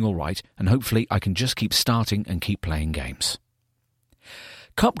think I'm doing all right, and hopefully I can just keep starting and keep playing games."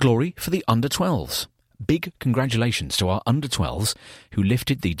 Cup glory for the under-12s. Big congratulations to our under-12s who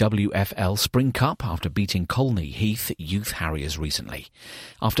lifted the WFL Spring Cup after beating Colney Heath Youth Harriers recently.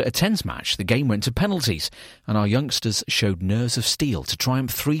 After a tense match, the game went to penalties and our youngsters showed nerves of steel to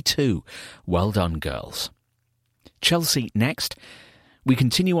triumph 3-2. Well done, girls. Chelsea next. We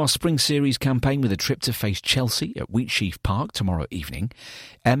continue our Spring Series campaign with a trip to face Chelsea at Wheatsheaf Park tomorrow evening.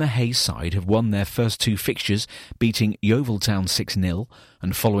 Emma Hayes' side have won their first 2 fixtures, beating Yeovil Town 6-0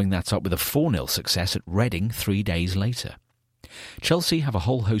 and following that up with a 4-0 success at Reading 3 days later. Chelsea have a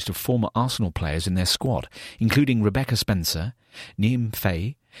whole host of former Arsenal players in their squad, including Rebecca Spencer, Neem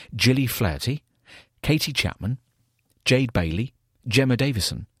Fay, Gilly Flaherty, Katie Chapman, Jade Bailey, Gemma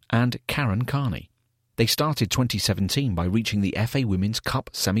Davison and Karen Carney. They started 2017 by reaching the FA Women's Cup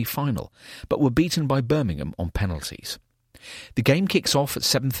semi-final, but were beaten by Birmingham on penalties. The game kicks off at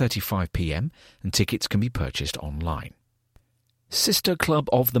 7:35 p.m. and tickets can be purchased online. Sister Club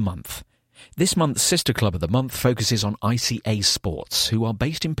of the Month. This month's Sister Club of the Month focuses on ICA Sports, who are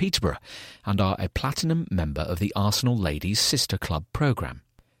based in Peterborough and are a platinum member of the Arsenal Ladies Sister Club programme.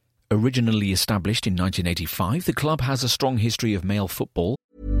 Originally established in 1985, the club has a strong history of male football.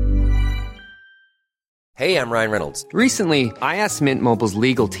 Hey, I'm Ryan Reynolds. Recently, I asked Mint Mobile's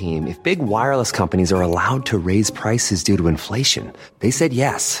legal team if big wireless companies are allowed to raise prices due to inflation. They said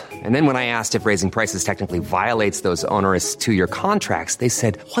yes. And then when I asked if raising prices technically violates those onerous 2-year contracts, they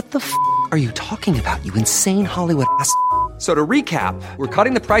said, "What the f*** are you talking about, you insane Hollywood ass?" So to recap, we're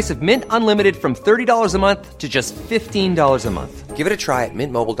cutting the price of Mint Unlimited from $30 a month to just $15 a month. Give it a try at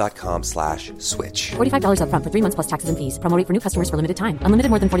mintmobile.com/switch. $45 up front for 3 months plus taxes and fees. Promo rate for new customers for limited time. Unlimited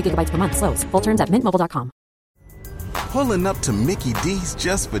more than 40 gigabytes per month. Slows full terms at mintmobile.com. Pulling up to Mickey D's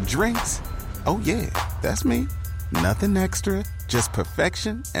just for drinks? Oh yeah, that's me. Nothing extra, just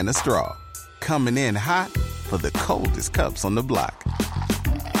perfection and a straw. Coming in hot for the coldest cups on the block.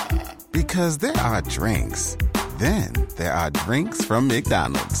 Because there are drinks. Then there are drinks from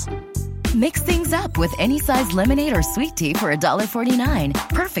McDonald's. Mix things up with any size lemonade or sweet tea for $1.49.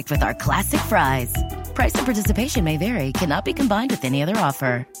 Perfect with our classic fries. Price and participation may vary. Cannot be combined with any other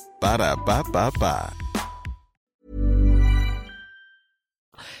offer. Ba-da-ba-ba-ba.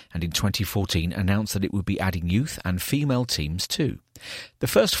 And in 2014 announced that it would be adding youth and female teams too. The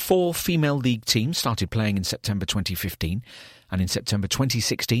first 4 female league teams started playing in September 2015, and in September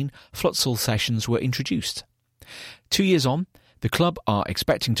 2016, futsal sessions were introduced. 2 years on, the club are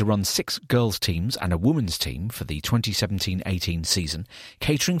expecting to run 6 girls' teams and a women's team for the 2017-18 season,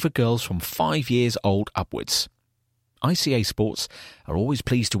 catering for girls from 5 years old upwards. ICA Sports are always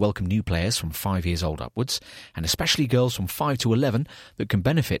pleased to welcome new players from 5 years old upwards, and especially girls from 5 to 11 that can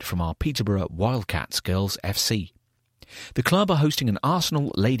benefit from our Peterborough Wildcats Girls FC. The club are hosting an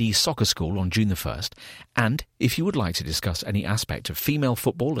Arsenal Ladies Soccer School on June the 1st, and if you would like to discuss any aspect of female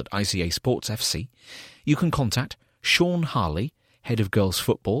football at ICA Sports FC, you can contact Sean Harley, Head of Girls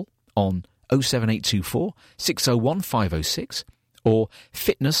Football, on 07824 601 506, or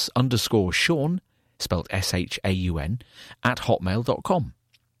fitness_Sean, spelt SHAUN, at hotmail.com.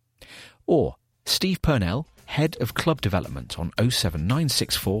 Or Steve Purnell, Head of Club Development, on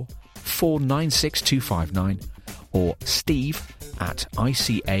 07964 496259, or steve at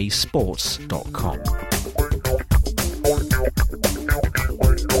icasports.com.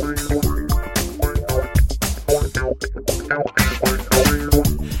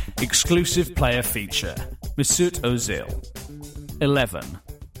 Exclusive player feature, Mesut Ozil. 11.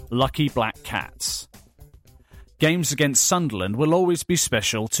 Lucky Black Cats. Games against Sunderland will always be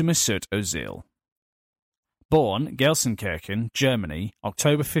special to Mesut Ozil. Born Gelsenkirchen, Germany,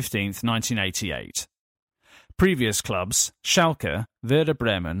 October 15th, 1988. Previous clubs, Schalke, Werder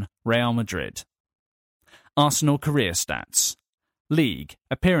Bremen, Real Madrid. Arsenal career stats. League,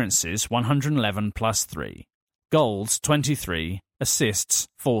 appearances 111 plus 3. Goals 23, assists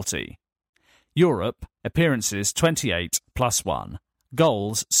 40. Europe, appearances 28 plus 1.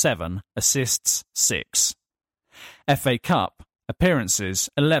 Goals 7, assists 6. FA Cup, appearances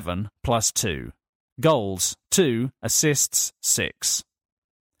 11 plus 2. Goals 2, assists 6.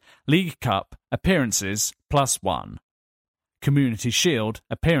 League Cup, appearances plus 1. Community Shield,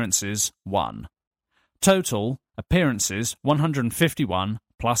 appearances 1. Total, appearances 151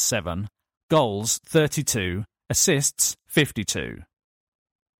 plus 7. Goals 32, assists 52.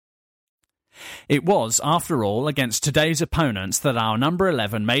 It was, after all, against today's opponents that our number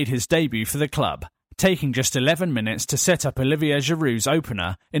 11 made his debut for the club, taking just 11 minutes to set up Olivier Giroud's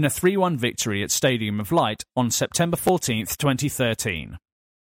opener in a 3-1 victory at Stadium of Light on September 14th, 2013.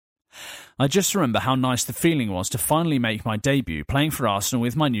 I just remember how nice the feeling was to finally make my debut playing for Arsenal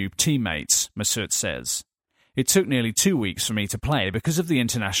with my new teammates, Mesut says. It took nearly 2 weeks for me to play because of the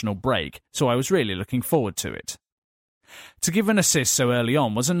international break, so I was really looking forward to it. To give an assist so early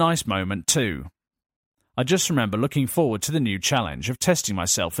on was a nice moment too. I just remember looking forward to the new challenge of testing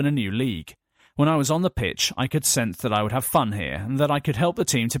myself in a new league. When I was on the pitch, I could sense that I would have fun here and that I could help the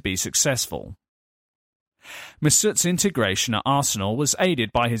team to be successful. Mesut's integration at Arsenal was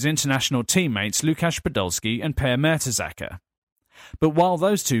aided by his international teammates Lukasz Podolski and Per Mertesacker. But while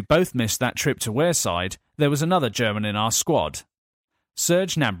those two both missed that trip to Wearside, there was another German in our squad.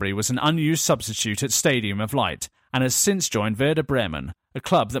 Serge Gnabry was an unused substitute at Stadium of Light and has since joined Werder Bremen, a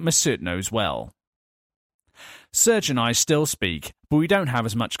club that Mesut knows well. Serge and I still speak, but we don't have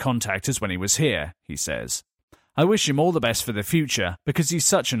as much contact as when he was here, he says. I wish him all the best for the future because he's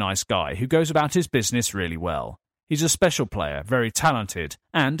such a nice guy who goes about his business really well. He's a special player, very talented,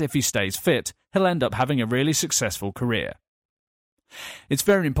 and if he stays fit, he'll end up having a really successful career. It's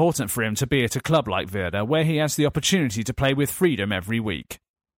very important for him to be at a club like Werder where he has the opportunity to play with freedom every week.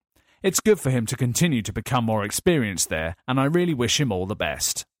 It's good for him to continue to become more experienced there, and I really wish him all the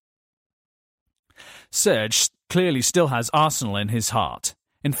best. Serge clearly still has Arsenal in his heart.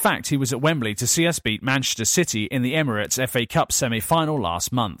 In fact, he was at Wembley to see us beat Manchester City in the Emirates FA Cup semi-final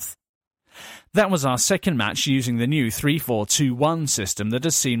last month. That was our second match using the new 3-4-2-1 system that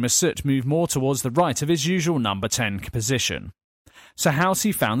has seen Mesut move more towards the right of his usual number 10 position. So how's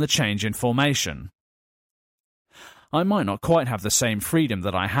he found the change in formation? I might not quite have the same freedom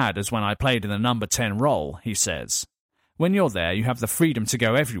that I had as when I played in the number 10 role, he says. When you're there, you have the freedom to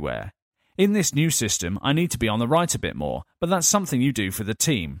go everywhere. In this new system, I need to be on the right a bit more, but that's something you do for the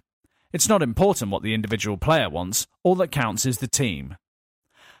team. It's not important what the individual player wants, all that counts is the team.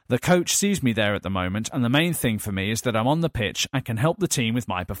 The coach sees me there at the moment, and the main thing for me is that I'm on the pitch and can help the team with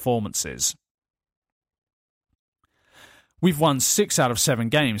my performances. We've won 6 out of 7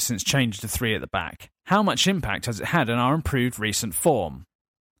 games since changing to 3 at the back. How much impact has it had on our improved recent form?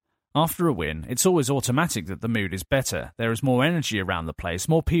 After a win, it's always automatic that the mood is better. There is more energy around the place,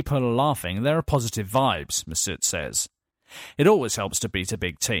 more people are laughing, and there are positive vibes, Mesut says. It always helps to beat a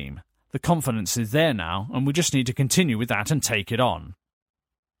big team. The confidence is there now, and we just need to continue with that and take it on.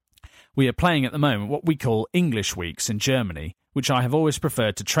 We are playing at the moment what we call English weeks in Germany, which I have always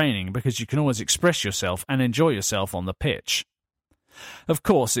preferred to training because you can always express yourself and enjoy yourself on the pitch. Of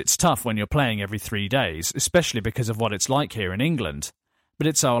course, it's tough when you're playing every 3 days, especially because of what it's like here in England. But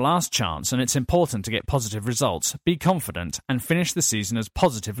it's our last chance and it's important to get positive results, be confident and finish the season as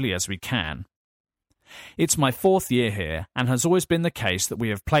positively as we can. It's my 4th year here and has always been the case that we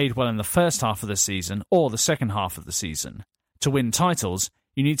have played well in the first half of the season or the second half of the season. To win titles,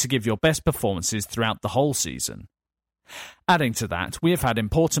 you need to give your best performances throughout the whole season. Adding to that, we have had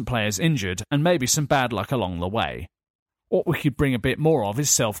important players injured and maybe some bad luck along the way. What we could bring a bit more of is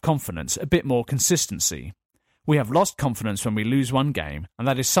self-confidence, a bit more consistency. We have lost confidence when we lose one game, and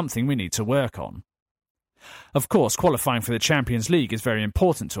that is something we need to work on. Of course, qualifying for the Champions League is very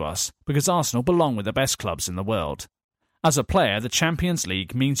important to us, because Arsenal belong with the best clubs in the world. As a player, the Champions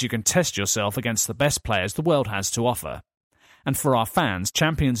League means you can test yourself against the best players the world has to offer. And for our fans,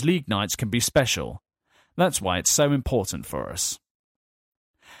 Champions League nights can be special. That's why it's so important for us.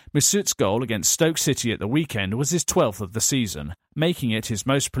 Mesut's goal against Stoke City at the weekend was his 12th of the season, making it his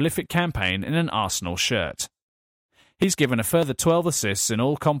most prolific campaign in an Arsenal shirt. He's given a further 12 assists in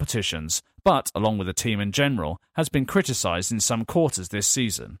all competitions, but, along with the team in general, has been criticised in some quarters this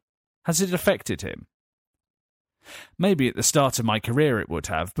season. Has it affected him? Maybe at the start of my career it would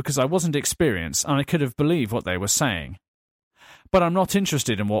have, because I wasn't experienced and I could have believed what they were saying. But I'm not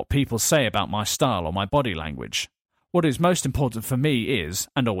interested in what people say about my style or my body language. What is most important for me is,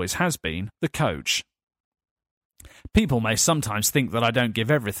 and always has been, the coach. People may sometimes think that I don't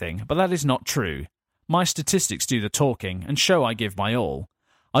give everything, but that is not true. My statistics do the talking and show I give my all.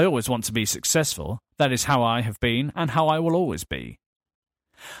 I always want to be successful. That is how I have been and how I will always be.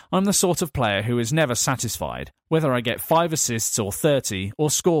 I'm the sort of player who is never satisfied, whether I get 5 assists or 30 or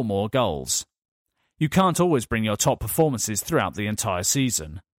score more goals. You can't always bring your top performances throughout the entire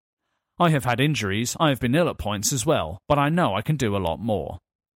season. I have had injuries, I have been ill at points as well, but I know I can do a lot more.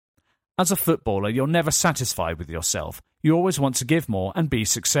 As a footballer, you're never satisfied with yourself. You always want to give more and be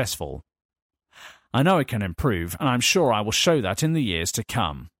successful. I know I can improve, and I'm sure I will show that in the years to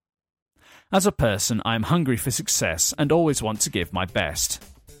come. As a person, I am hungry for success and always want to give my best.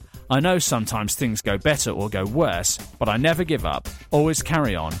 I know sometimes things go better or go worse, but I never give up, always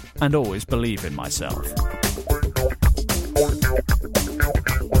carry on, and always believe in myself.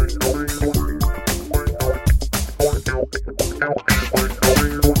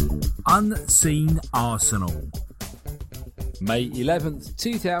 Unseen Arsenal. May 11th,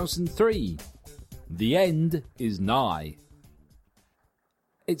 2003. The end is nigh.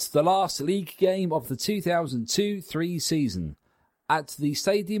 It's the last league game of the 2002-03 season at the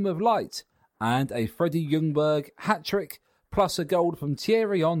Stadium of Light, and a Freddie Ljungberg hat-trick plus a goal from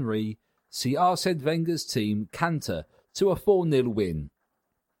Thierry Henry see Arsene Wenger's team canter to a 4-0 win.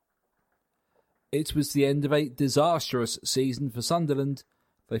 It was the end of a disastrous season for Sunderland.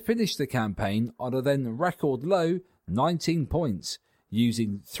 They finished the campaign on a then record low 19 points,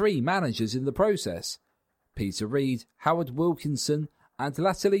 using 3 managers in the process: Peter Reid, Howard Wilkinson and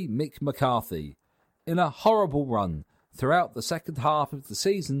latterly Mick McCarthy. In a horrible run throughout the second half of the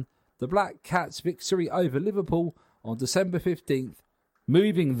season, the Black Cats' victory over Liverpool on December 15th,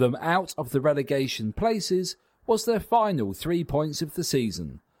 moving them out of the relegation places, was their final 3 points of the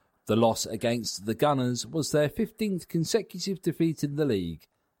season. The loss against the Gunners was their 15th consecutive defeat in the league.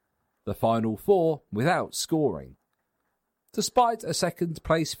 The final 4 without scoring. Despite a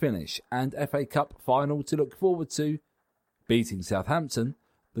second-place finish and FA Cup final to look forward to, beating Southampton,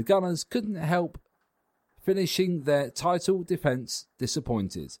 the Gunners couldn't help finishing their title defence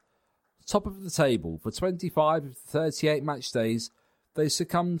disappointed. Top of the table for 25 of the 38 match days, they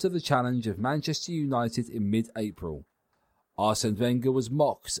succumbed to the challenge of Manchester United in mid-April. Arsene Wenger was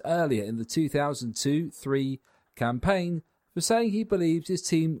mocked earlier in the 2002-03 campaign for saying he believed his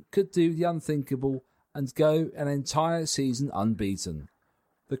team could do the unthinkable and go an entire season unbeaten.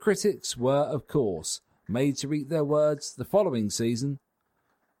 The critics were, of course, made to eat their words the following season.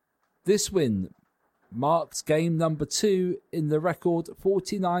 This win marked game number 2 in the record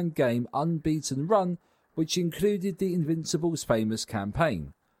 49-game unbeaten run, which included the Invincibles' famous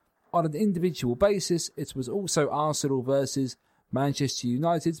campaign. On an individual basis, it was also Arsenal versus Manchester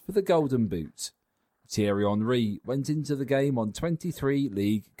United for the Golden Boot. Thierry Henry went into the game on 23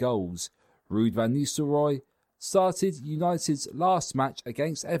 league goals. Ruud van Nistelrooy started United's last match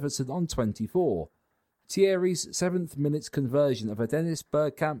against Everton on 24. Thierry's 7th minute conversion of a Dennis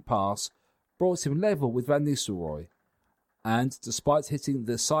Bergkamp pass brought him level with Van Nistelrooy, and despite hitting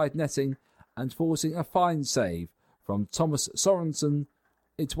the side netting and forcing a fine save from Thomas Sorensen,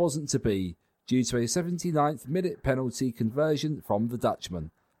 it wasn't to be due to a 79th minute penalty conversion from the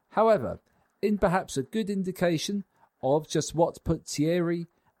Dutchman. However, in perhaps a good indication of just what put Thierry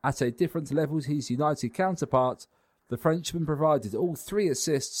at a different level to his United counterpart, the Frenchman provided all 3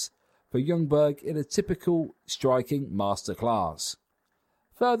 assists for Ljungberg in a typical striking masterclass.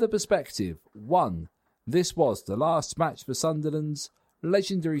 Further perspective: 1. This was the last match for Sunderland's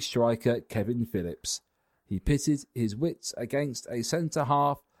legendary striker Kevin Phillips. He pitted his wits against a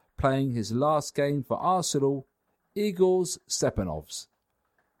centre-half playing his last game for Arsenal, Igor Stepanovs.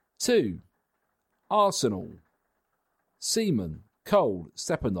 2. Arsenal. Seaman, Cole,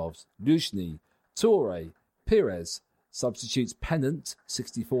 Stepanovs, Luzhny, Toure, Pires. Substitutes Pennant,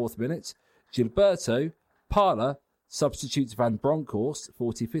 64th minute. Gilberto, Parla. Substitutes Van Bronckhorst,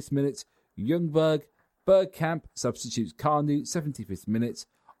 45th minute. Ljungberg, Bergkamp. Substitutes Carnu, 75th minute.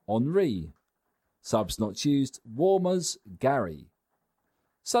 Henri. Subs not used, Warmers, Gary.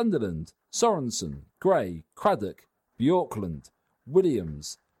 Sunderland, Sorensen, Gray, Craddock, Bjorkland,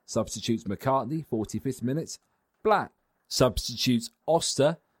 Williams. Substitutes McCartney, 45th minute. Black. Substitutes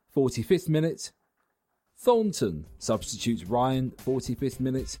Oster, 45th minute. Thornton. Substitutes Ryan, 45th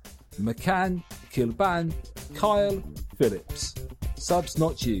minute. McCann, Kilban, Kyle, Phillips. Subs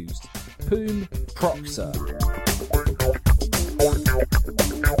not used, Poom, Proctor.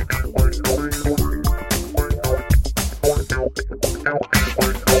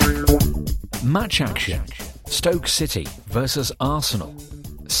 Match action. Stoke City versus Arsenal.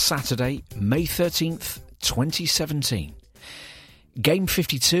 Saturday, May 13th, 2017. Game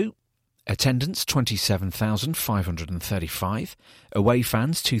 52. Attendance 27,535. Away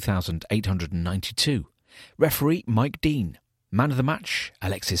fans 2,892. Referee Mike Dean. Man of the match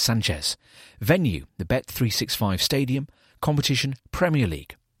Alexis Sanchez. Venue the Bet365 Stadium. Competition Premier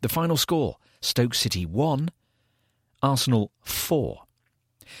League. The final score Stoke City 1, Arsenal 4.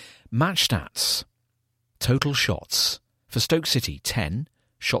 Match stats. Total shots. For Stoke City 10,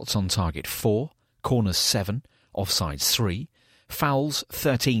 shots on target 4, corners 7, offsides 3, fouls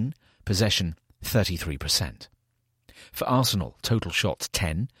 13, possession 33%. For Arsenal, total shots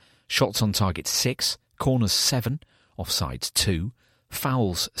 10, shots on target 6, corners 7, offsides 2,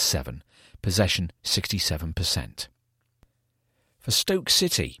 fouls 7, possession 67%. For Stoke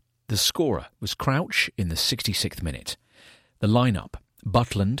City, the scorer was Crouch in the 66th minute. The lineup: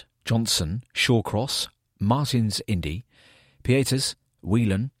 Butland, Johnson, Shawcross, Martins Indy, Pieters,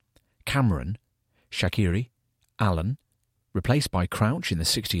 Whelan, Cameron, Shaqiri, Allen, replaced by Crouch in the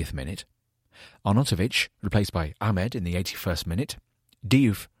 60th minute. Arnautovic, replaced by Ahmed in the 81st minute.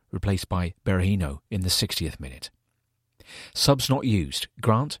 Diouf, replaced by Berahino in the 60th minute. Subs not used: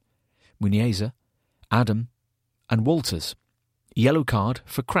 Grant, Muniesa, Adam and Walters. Yellow card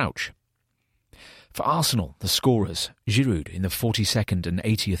for Crouch. For Arsenal, the scorers: Giroud in the 42nd and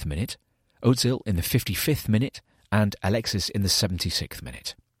 80th minute, Ozil in the 55th minute and Alexis in the 76th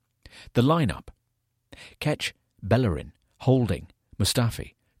minute. The lineup: Ketch, Bellerin, Holding,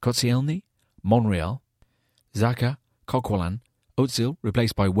 Mustafi, Koscielny, Monreal, Xhaka, Coquelin, Ozil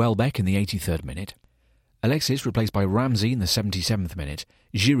replaced by Welbeck in the 83rd minute, Alexis replaced by Ramsey in the 77th minute,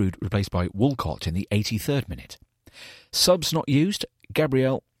 Giroud replaced by Walcott in the 83rd minute. Subs not used: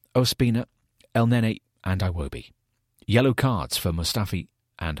 Gabriel, Ospina, El Nene and Iwobi. Yellow cards for Mustafi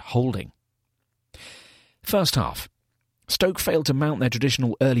and Holding. First half. Stoke failed to mount their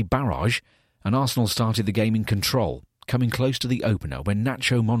traditional early barrage and Arsenal started the game in control, coming close to the opener when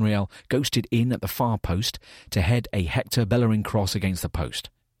Nacho Monreal ghosted in at the far post to head a Hector Bellerin cross against the post.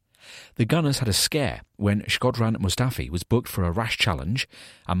 The Gunners had a scare when Shkodran Mustafi was booked for a rash challenge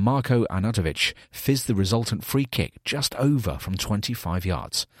and Marko Arnautovic fizzed the resultant free kick just over from 25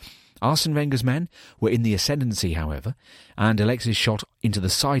 yards. Arsene Wenger's men were in the ascendancy, however, and Alexis shot into the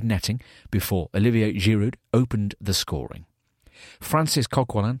side netting before Olivier Giroud opened the scoring. Francis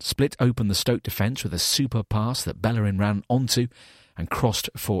Coquelin split open the Stoke defence with a super pass that Bellerin ran onto and crossed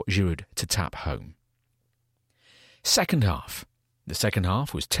for Giroud to tap home. Second half. The second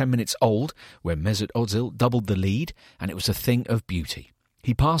half was 10 minutes old when Mesut Ozil doubled the lead and it was a thing of beauty.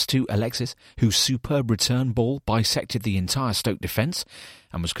 He passed to Alexis, whose superb return ball bisected the entire Stoke defence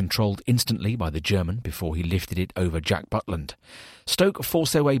and was controlled instantly by the German before he lifted it over Jack Butland. Stoke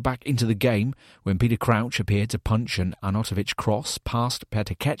forced their way back into the game when Peter Crouch appeared to punch an Arnautovic cross past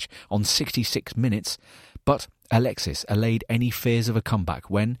Petr Cech on 66 minutes, but Alexis allayed any fears of a comeback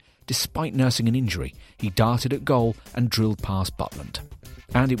when, despite nursing an injury, he darted at goal and drilled past Butland.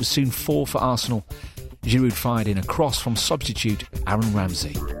 And it was soon 4 for Arsenal. Giroud fired in a cross from substitute Aaron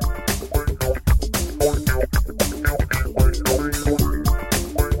Ramsey.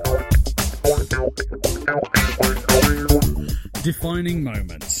 Defining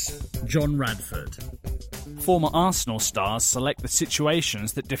moments. John Radford. Former Arsenal stars select the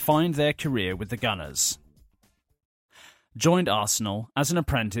situations that defined their career with the Gunners. Joined Arsenal as an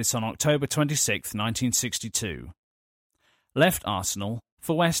apprentice on October 26, 1962. Left Arsenal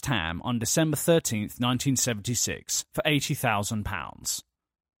for West Ham on December 13, 1976 for £80,000.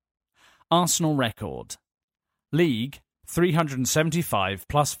 Arsenal record. League 375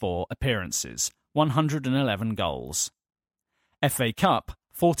 plus 4 appearances, 111 goals. FA Cup,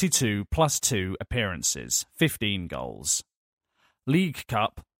 42 plus 2 appearances, 15 goals. League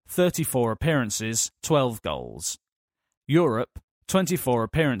Cup, 34 appearances, 12 goals. Europe, 24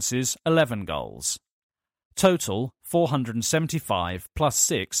 appearances, 11 goals. Total, 475 plus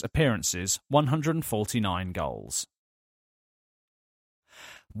 6 appearances, 149 goals.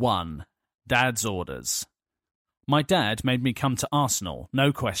 1. Dad's orders. My dad made me come to Arsenal,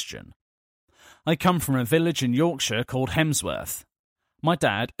 no question. I come from a village in Yorkshire called Hemsworth. My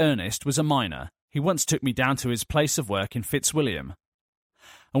dad, Ernest, was a miner. He once took me down to his place of work in Fitzwilliam.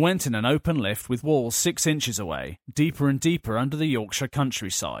 I went in an open lift with walls 6 inches away, deeper and deeper under the Yorkshire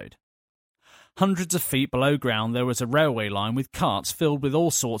countryside. Hundreds of feet below ground there was a railway line with carts filled with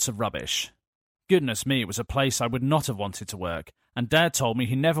all sorts of rubbish. Goodness me, it was a place I would not have wanted to work, and Dad told me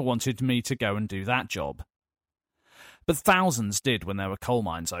he never wanted me to go and do that job. But thousands did when there were coal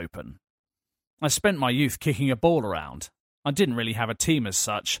mines open. I spent my youth kicking a ball around. I didn't really have a team as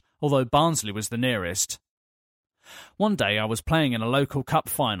such, although Barnsley was the nearest. One day I was playing in a local cup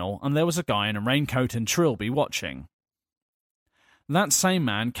final and there was a guy in a raincoat and trilby watching. That same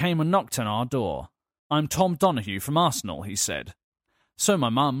man came and knocked on our door. "I'm Tom Donahue from Arsenal," he said. So my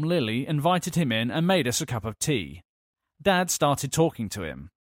mum, Lily, invited him in and made us a cup of tea. Dad started talking to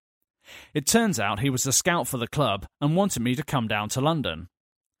him. It turns out he was a scout for the club and wanted me to come down to London.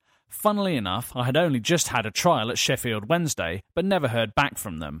 Funnily enough, I had only just had a trial at Sheffield Wednesday, but never heard back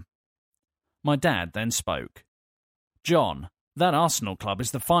from them. My dad then spoke. "John, that Arsenal club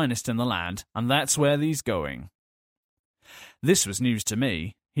is the finest in the land, and that's where he's going." This was news to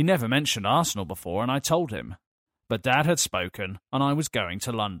me. He never mentioned Arsenal before, and I told him. But Dad had spoken, and I was going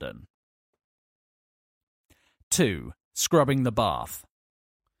to London. 2. Scrubbing the bath.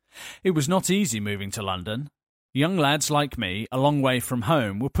 It was not easy moving to London. Young lads like me, a long way from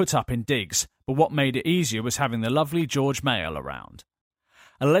home, were put up in digs, but what made it easier was having the lovely George Mayle around.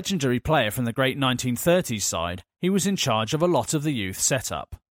 A legendary player from the great 1930s side, he was in charge of a lot of the youth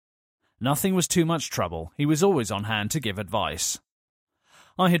setup. Nothing was too much trouble, he was always on hand to give advice.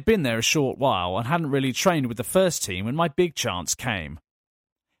 I had been there a short while and hadn't really trained with the first team when my big chance came.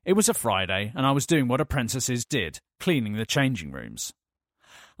 It was a Friday and I was doing what apprentices did, cleaning the changing rooms.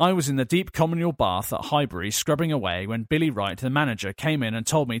 I was in the deep communal bath at Highbury scrubbing away when Billy Wright, the manager, came in and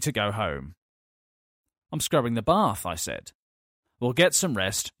told me to go home. "I'm scrubbing the bath," I said. "Well, get some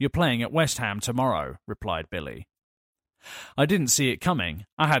rest. You're playing at West Ham tomorrow," replied Billy. I didn't see it coming.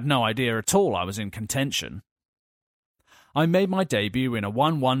 I had no idea at all I was in contention. I made my debut in a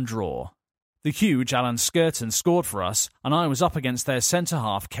 1-1 draw. The huge Alan Skirton scored for us, and I was up against their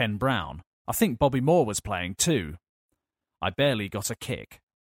centre-half Ken Brown. I think Bobby Moore was playing too. I barely got a kick.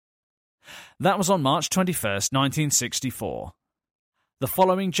 That was on March 21st, 1964. The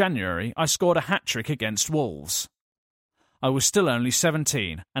following January, I scored a hat-trick against Wolves. I was still only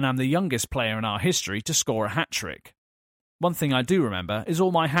 17, and am the youngest player in our history to score a hat-trick. One thing I do remember is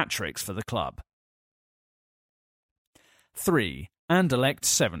all my hat-tricks for the club. 3. Anderlecht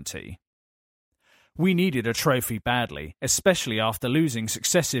 70. We needed a trophy badly, especially after losing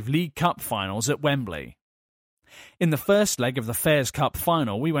successive League Cup finals at Wembley. In the first leg of the Fairs Cup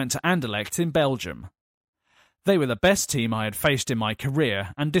final, we went to Anderlecht in Belgium. They were the best team I had faced in my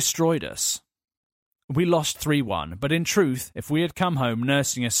career and destroyed us. We lost 3-1, but in truth, if we had come home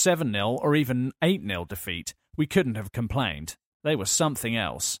nursing a 7-0 or even 8-0 defeat, we couldn't have complained. They were something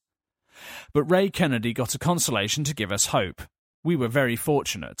else. But Ray Kennedy got a consolation to give us hope. We were very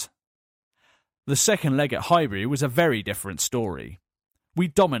fortunate. The second leg at Highbury was a very different story. We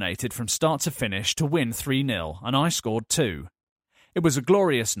dominated from start to finish to win 3-0, and I scored 2. It was a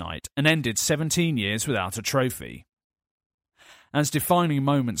glorious night and ended 17 years without a trophy. As defining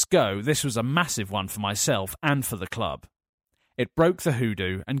moments go, this was a massive one for myself and for the club. It broke the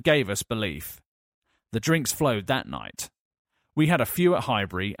hoodoo and gave us belief. The drinks flowed that night. We had a few at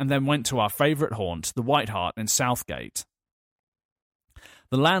Highbury and then went to our favourite haunt, the White Hart in Southgate.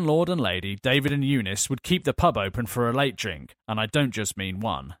 The landlord and lady, David and Eunice, would keep the pub open for a late drink, and I don't just mean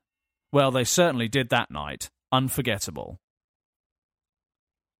one. Well, they certainly did that night. Unforgettable.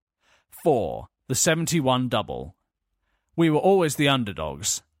 4. The 71 double. We were always the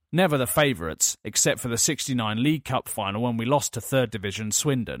underdogs, never the favourites, except for the 69 League Cup final when we lost to 3rd Division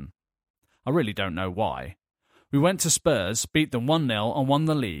Swindon. I really don't know why. We went to Spurs, beat them 1-0 and won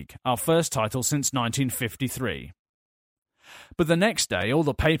the league, our first title since 1953. But the next day, all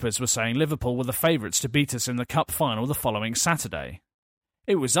the papers were saying Liverpool were the favourites to beat us in the cup final the following Saturday.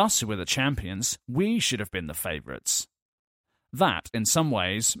 It was us who were the champions. We should have been the favourites. That, in some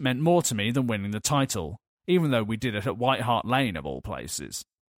ways, meant more to me than winning the title, even though we did it at White Hart Lane of all places.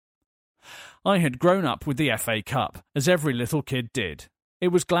 I had grown up with the FA Cup, as every little kid did. It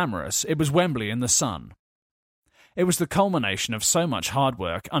was glamorous, it was Wembley in the sun. It was the culmination of so much hard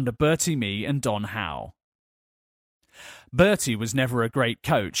work under Bertie Mee and Don Howe. Bertie was never a great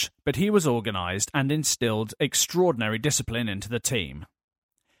coach, but he was organised and instilled extraordinary discipline into the team.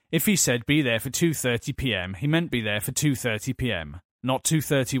 If he said be there for 2:30 p.m, he meant be there for 2:30 p.m, not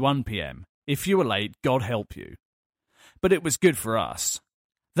 2:31 p.m. If you were late, God help you. But it was good for us.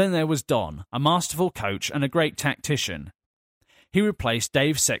 Then there was Don, a masterful coach and a great tactician. He replaced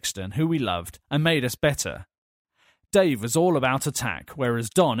Dave Sexton, who we loved, and made us better. Dave was all about attack, whereas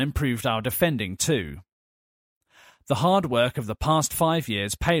Don improved our defending too. The hard work of the past 5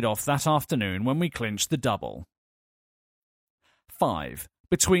 years paid off that afternoon when we clinched the double. 5.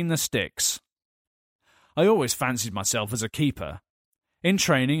 Between the sticks. I always fancied myself as a keeper. In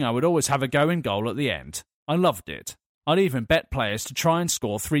training, I would always have a go in goal at the end. I loved it. I'd even bet players to try and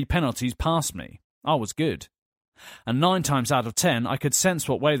score 3 penalties past me. I was good. And 9 times out of 10, I could sense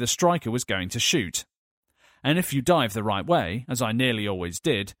what way the striker was going to shoot. And if you dive the right way, as I nearly always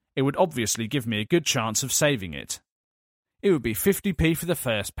did, it would obviously give me a good chance of saving it. It would be 50p for the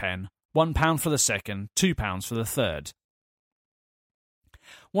first pen, £1 for the second, £2 for the third.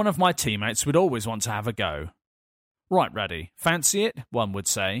 One of my teammates would always want to have a go. Right, Raddy, fancy it? One would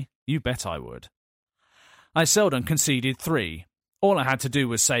say. You bet I would. I seldom conceded 3. All I had to do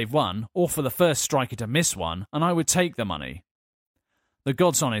was save 1, or for the first striker to miss 1, and I would take the money. The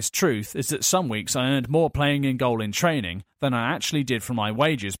God's honest truth is that some weeks I earned more playing in goal in training than I actually did from my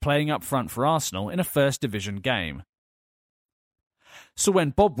wages playing up front for Arsenal in a First Division game. So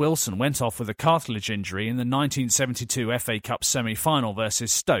when Bob Wilson went off with a cartilage injury in the 1972 FA Cup semi-final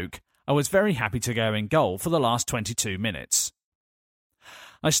versus Stoke, I was very happy to go in goal for the last 22 minutes.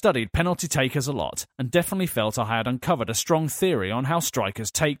 I studied penalty takers a lot and definitely felt I had uncovered a strong theory on how strikers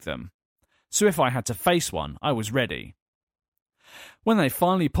take them. So if I had to face one, I was ready. When they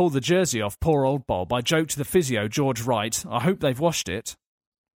finally pulled the jersey off poor old Bob, I joked to the physio George Wright, I hope they've washed it.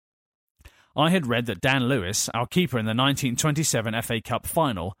 I had read that Dan Lewis, our keeper in the 1927 FA Cup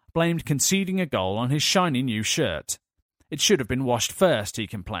final, blamed conceding a goal on his shiny new shirt. It should have been washed first, he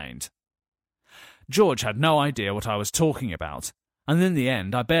complained. George had no idea what I was talking about, and in the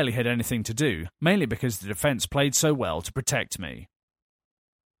end I barely had anything to do, mainly because the defence played so well to protect me.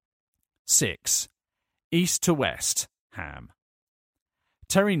 6. East to West, Ham.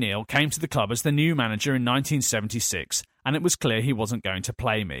 Terry Neal came to the club as the new manager in 1976, and it was clear he wasn't going to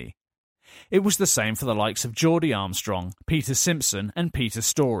play me. It was the same for the likes of Geordie Armstrong, Peter Simpson and Peter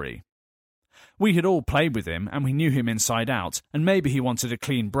Storey. We had all played with him and we knew him inside out, and maybe he wanted a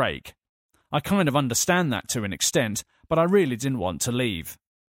clean break. I kind of understand that to an extent, but I really didn't want to leave.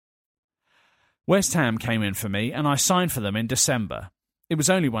 West Ham came in for me and I signed for them in December. It was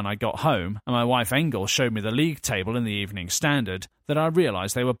only when I got home and my wife Engel showed me the league table in the Evening Standard that I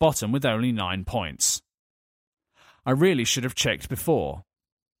realised they were bottom with only 9 points. I really should have checked before.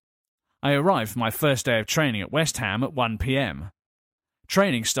 I arrived for my first day of training at West Ham at 1 p.m.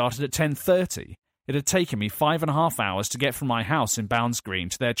 Training started at 10:30. It had taken me 5.5 hours to get from my house in Bounds Green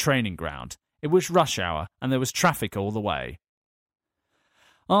to their training ground. It was rush hour and there was traffic all the way.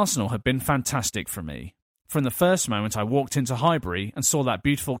 Arsenal had been fantastic for me. From the first moment I walked into Highbury and saw that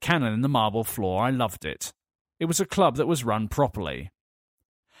beautiful cannon in the marble floor, I loved it. It was a club that was run properly.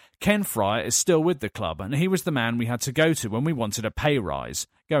 Ken Fryer is still with the club, and he was the man we had to go to when we wanted a pay rise,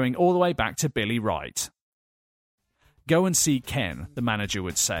 going all the way back to Billy Wright. Go and see Ken, the manager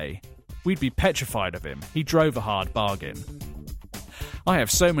would say. We'd be petrified of him. He drove a hard bargain. I have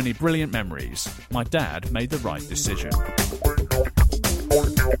so many brilliant memories. My dad made the right decision.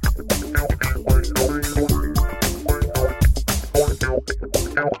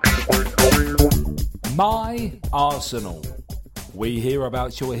 My Arsenal. We hear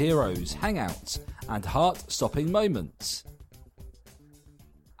about your heroes, hangouts, and heart-stopping moments.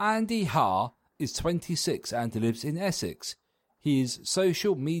 Andy Haar is 26 and lives in Essex. He is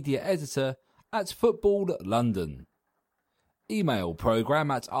social media editor at Football London. Email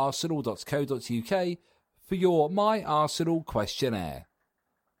programme@arsenal.co.uk for your My Arsenal questionnaire.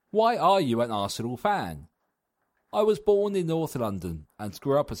 Why are you an Arsenal fan? I was born in North London and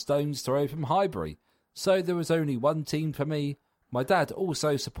grew up a stone's throw from Highbury, so there was only one team for me. My dad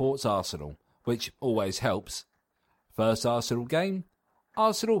also supports Arsenal, which always helps. First Arsenal game?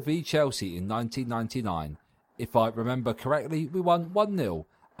 Arsenal v Chelsea in 1999. If I remember correctly, we won 1-0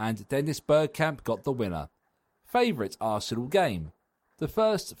 and Dennis Bergkamp got the winner. Favourite Arsenal game? The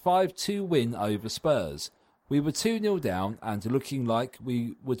first 5-2 win over Spurs. We were 2-0 down and looking like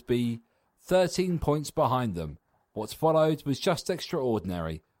we would be 13 points behind them. What followed was just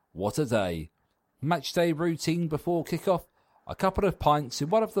extraordinary. What a day. Match day routine before kick-off, a couple of pints in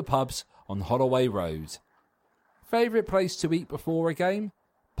one of the pubs on Holloway Road. Favourite place to eat before a game?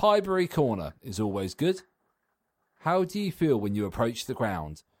 Piebury Corner is always good. How do you feel when you approach the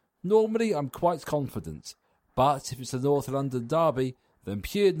ground? Normally I'm quite confident, but if it's a North London derby, then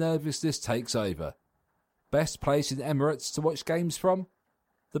pure nervousness takes over. Best place in Emirates to watch games from?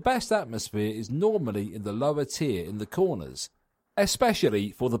 The best atmosphere is normally in the lower tier in the corners,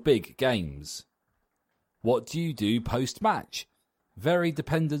 especially for the big games. What do you do post-match? Very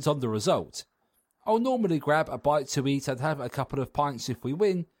dependent on the result. I'll normally grab a bite to eat and have a couple of pints if we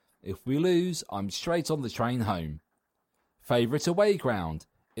win. If we lose, I'm straight on the train home. Favourite away ground?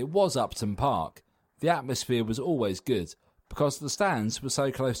 It was Upton Park. The atmosphere was always good because the stands were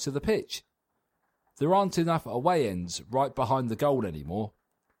so close to the pitch. There aren't enough away ends right behind the goal anymore.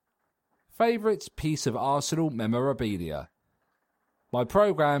 Favourite piece of Arsenal memorabilia? My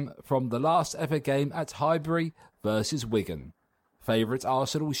programme from the last ever game at Highbury versus Wigan. Favourite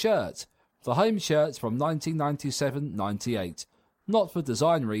Arsenal shirt? The home shirt from 1997-98. Not for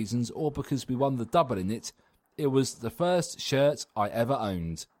design reasons or because we won the double in it. It was the first shirt I ever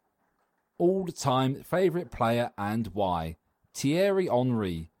owned. All-time favourite player and why? Thierry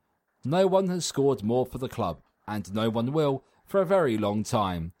Henry. No one has scored more for the club, and no one will for a very long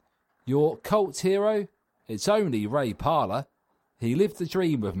time. Your cult hero? It's only Ray Parlour. He lived the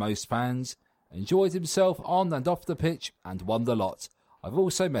dream with most fans, enjoyed himself on and off the pitch, and won the lot. I've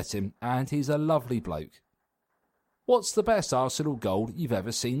also met him, and he's a lovely bloke. What's the best Arsenal goal you've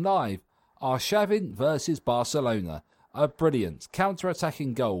ever seen live? Arshavin versus Barcelona. A brilliant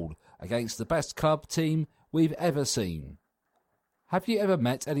counter-attacking goal against the best club team we've ever seen. Have you ever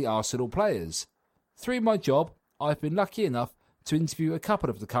met any Arsenal players? Through my job, I've been lucky enough to interview a couple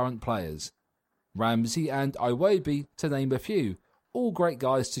of the current players. Ramsey and Iwobi, to name a few. All great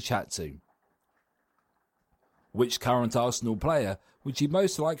guys to chat to. Which current Arsenal player would you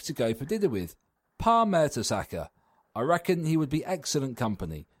most like to go for dinner with? Pa Mertesacker. I reckon he would be excellent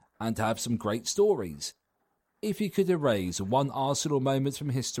company and have some great stories. If you could erase one Arsenal moment from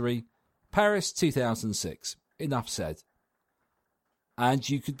history, Paris 2006. Enough said. And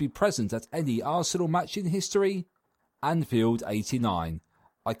you could be present at any Arsenal match in history? Anfield 89.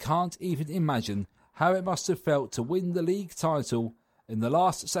 I can't even imagine how it must have felt to win the league title in the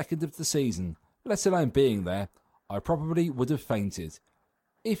last second of the season, let alone being there. I probably would have fainted.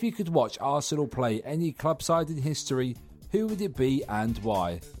 If you could watch Arsenal play any club side in history, who would it be and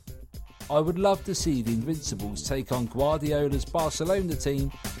why? I would love to see the Invincibles take on Guardiola's Barcelona team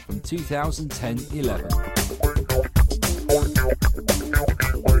from 2010-11.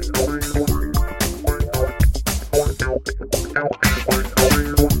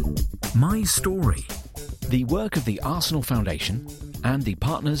 My Story. The work of the Arsenal Foundation and the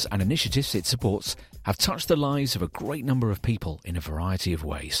partners and initiatives it supports have touched the lives of a great number of people in a variety of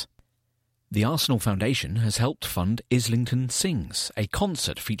ways. The Arsenal Foundation has helped fund Islington Sings, a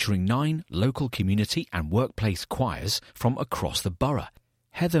concert featuring 9 local community and workplace choirs from across the borough.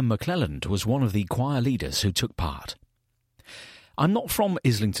 Heather McClelland was one of the choir leaders who took part. I'm not from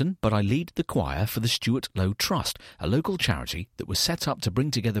Islington, but I lead the choir for the Stuart Low Trust, a local charity that was set up to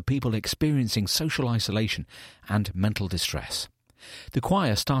bring together people experiencing social isolation and mental distress. The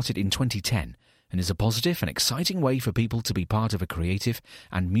choir started in 2010 and is a positive and exciting way for people to be part of a creative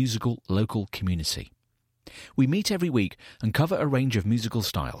and musical local community. We meet every week and cover a range of musical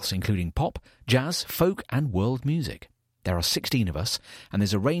styles, including pop, jazz, folk and world music. There are 16 of us, and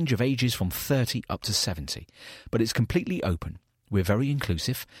there's a range of ages from 30 up to 70, but it's completely open. We're very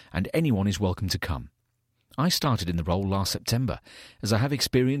inclusive, and anyone is welcome to come. I started in the role last September, as I have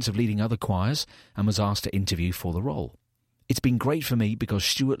experience of leading other choirs and was asked to interview for the role. It's been great for me because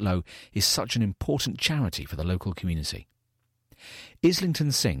Stuart Low is such an important charity for the local community.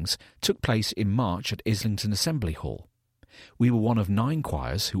 Islington Sings took place in March at Islington Assembly Hall. We were one of 9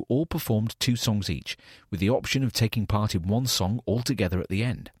 choirs who all performed 2 songs each, with the option of taking part in one song altogether at the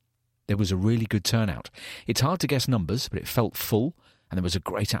end. There was a really good turnout. It's hard to guess numbers, but it felt full and there was a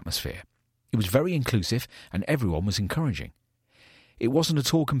great atmosphere. It was very inclusive and everyone was encouraging. It wasn't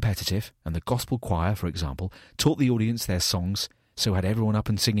at all competitive, and the gospel choir, for example, taught the audience their songs, so had everyone up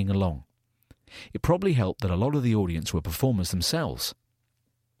and singing along. It probably helped that a lot of the audience were performers themselves.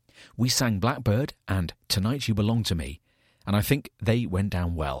 We sang Blackbird and Tonight You Belong to Me, and I think they went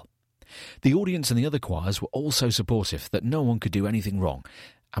down well. The audience and the other choirs were all so supportive that no one could do anything wrong,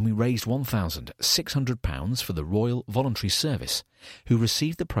 and we raised £1,600 for the Royal Voluntary Service, who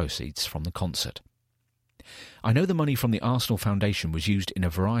received the proceeds from the concert. I know the money from the Arsenal Foundation was used in a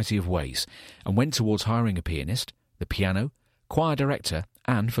variety of ways and went towards hiring a pianist, the piano, choir director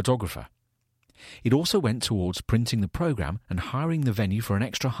and photographer. It also went towards printing the programme and hiring the venue for an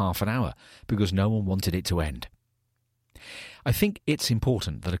extra half an hour because no one wanted it to end. I think it's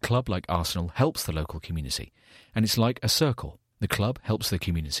important that a club like Arsenal helps the local community, and it's like a circle. The club helps the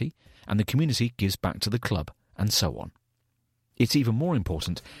community, and the community gives back to the club, and so on. It's even more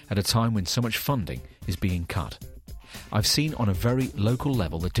important at a time when so much funding is being cut. I've seen on a very local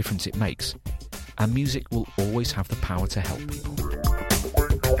level the difference it makes, and music will always have the power to help people.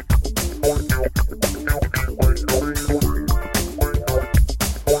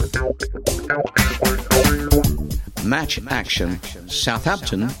 Match action.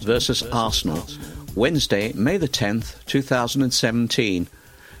 Southampton versus Arsenal. Wednesday, May the 10th, 2017.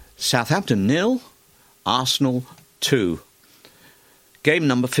 Southampton 0, Arsenal 2. Game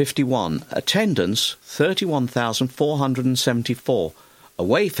number 51. Attendance 31,474.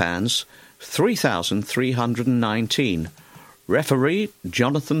 Away fans 3,319. Referee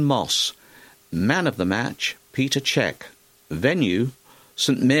Jonathan Moss. Man of the match Peter Cech. Venue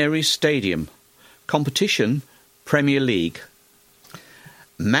St Mary's Stadium. Competition Premier League.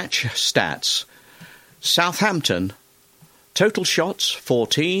 Match stats. Southampton. Total shots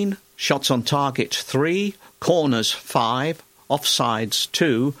 14. Shots on target 3. Corners 5. Offsides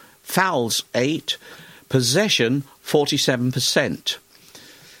 2. Fouls 8. Possession 47%.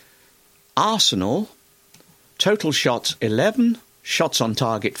 Arsenal. Total shots 11. Shots on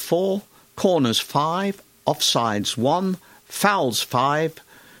target 4. Corners 5. Offsides 1. Fouls 5.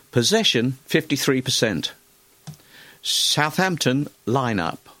 Possession 53%. Southampton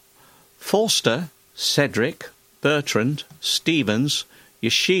lineup. Forster, Cedric, Bertrand, Stevens,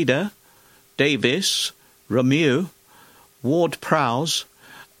 Yoshida, Davis, Romeu, Ward-Prowse.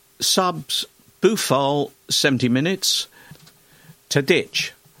 Subs Buffal 70 minutes.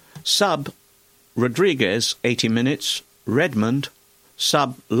 Tadic. Sub Rodriguez 80 minutes. Redmond.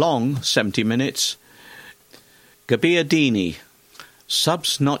 Sub Long 70 minutes. Gabbiadini.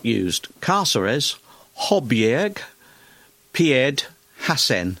 Subs not used. Cáceres, Hobjerg, Pied,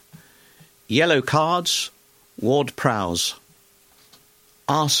 Hassen. Yellow cards, Ward-Prowse.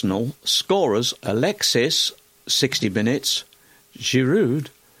 Arsenal scorers Alexis 60 minutes. Giroud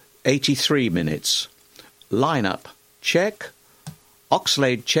 83 minutes. Lineup Cech,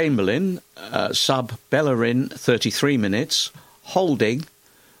 Oxlade-Chamberlain, sub Bellerin 33 minutes. Holding,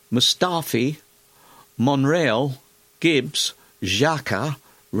 Mustafi, Monreal, Gibbs, Xhaka,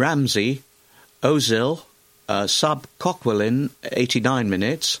 Ramsey, Ozil, sub Coquelin 89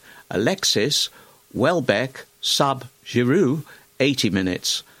 minutes. Alexis, Welbeck, sub Giroud 80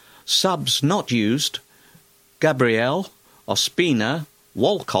 minutes. Subs not used, Gabriel, Ospina,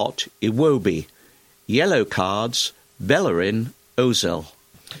 Walcott, Iwobi. Yellow cards, Bellerin, Ozil.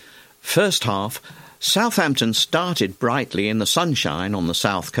 First half, Southampton started brightly in the sunshine on the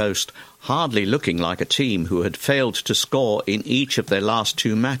south coast, hardly looking like a team who had failed to score in each of their last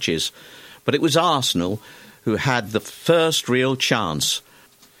 2 matches. But it was Arsenal who had the first real chance.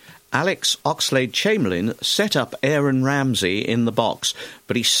 Alex Oxlade-Chamberlain set up Aaron Ramsey in the box,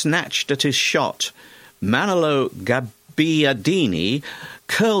 but he snatched at his shot. Manolo Gabbiadini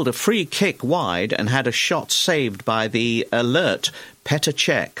curled a free kick wide and had a shot saved by the alert Petr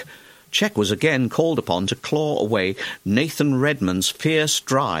Cech. Cech was again called upon to claw away Nathan Redmond's fierce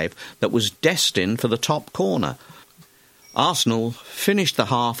drive that was destined for the top corner. Arsenal finished the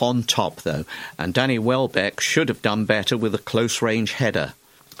half on top, though, and Danny Welbeck should have done better with a close-range header.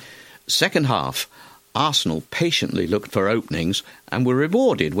 Second half, Arsenal patiently looked for openings and were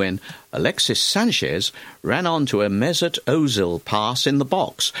rewarded when Alexis Sanchez ran onto a Mesut Ozil pass in the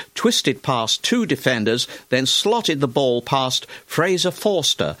box, twisted past 2 defenders, then slotted the ball past Fraser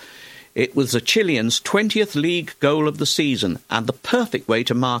Forster. It was the Chilean's 20th league goal of the season and the perfect way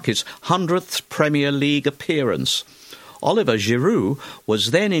to mark his 100th Premier League appearance. Oliver Giroud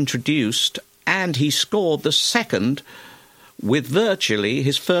was then introduced and he scored the second with virtually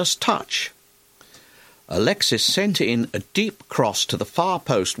his first touch. Alexis sent in a deep cross to the far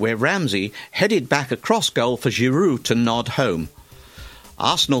post where Ramsey headed back across goal for Giroud to nod home.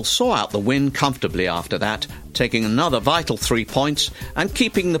 Arsenal saw out the win comfortably after that, taking another vital 3 points and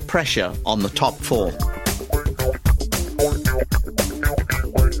keeping the pressure on the top 4.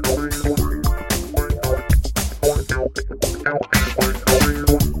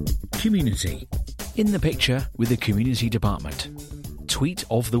 Community. In the picture with the community department. Tweet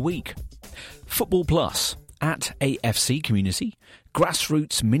of the week. Football Plus. At AFC Community.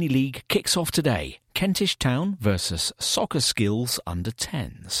 Grassroots Mini League kicks off today. Kentish Town versus Soccer Skills Under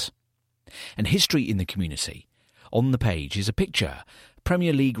 10s. And history in the community. On the page is a picture.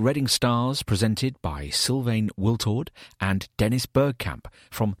 Premier League Reading Stars presented by Sylvain Wiltord and Dennis Bergkamp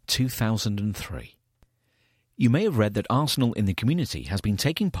from 2003. You may have read that Arsenal in the community has been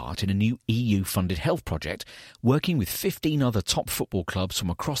taking part in a new EU-funded health project, working with 15 other top football clubs from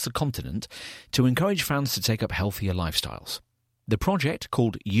across the continent to encourage fans to take up healthier lifestyles. The project,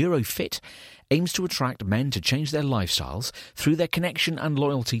 called EuroFit, aims to attract men to change their lifestyles through their connection and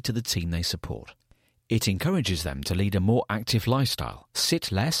loyalty to the team they support. It encourages them to lead a more active lifestyle,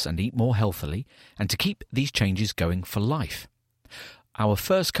 sit less and eat more healthily, and to keep these changes going for life. Our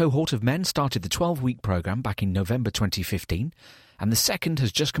first cohort of men started the 12-week programme back in November 2015, and the second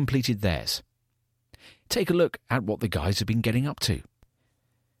has just completed theirs. Take a look at what the guys have been getting up to.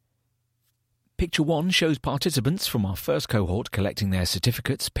 Picture 1 shows participants from our first cohort collecting their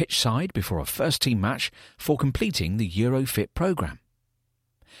certificates pitch-side before a first-team match for completing the EuroFit programme.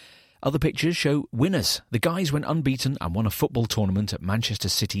 Other pictures show winners. The guys went unbeaten and won a football tournament at Manchester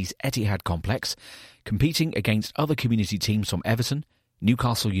City's Etihad complex, competing against other community teams from Everton,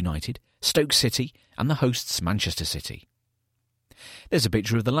 Newcastle United, Stoke City and the hosts Manchester City. There's a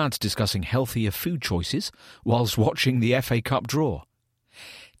picture of the lads discussing healthier food choices whilst watching the FA Cup draw.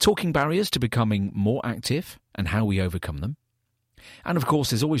 Talking barriers to becoming more active and how we overcome them. And of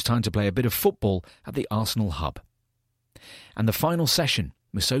course there's always time to play a bit of football at the Arsenal Hub. And the final session,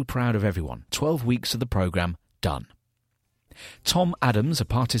 we're so proud of everyone. 12 weeks of the programme done. Tom Adams, a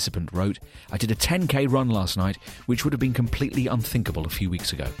participant, wrote, "I did a 10k run last night, which would have been completely unthinkable a few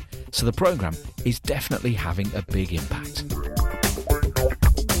weeks ago. So the programme is definitely having a big impact."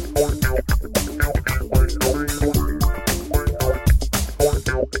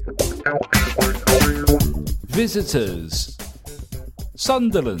 Visitors.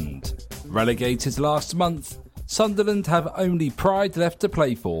 Sunderland. Relegated last month, Sunderland have only pride left to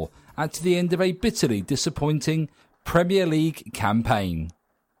play for at the end of a bitterly disappointing Premier League campaign.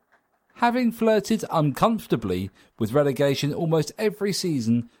 Having flirted uncomfortably with relegation almost every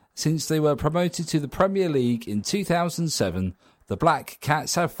season since they were promoted to the Premier League in 2007, the Black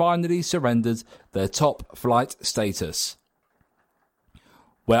Cats have finally surrendered their top flight status.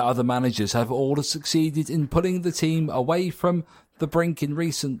 Where other managers have all succeeded in pulling the team away from the brink in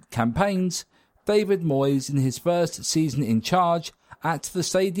recent campaigns, David Moyes, in his first season in charge at the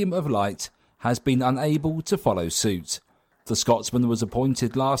Stadium of Light, has been unable to follow suit. The Scotsman was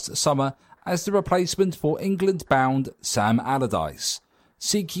appointed last summer as the replacement for England-bound Sam Allardyce,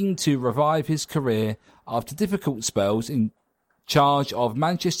 seeking to revive his career after difficult spells in charge of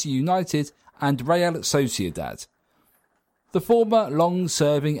Manchester United and Real Sociedad. The former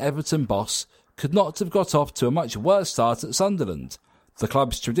long-serving Everton boss could not have got off to a much worse start at Sunderland, the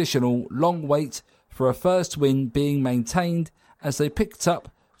club's traditional long wait for a first win being maintained as they picked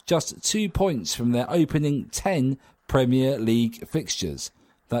up just 2 points from their opening 10 Premier League fixtures,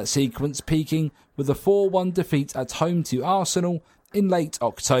 that sequence peaking with a 4-1 defeat at home to Arsenal in late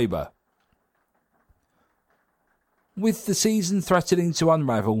October. With the season threatening to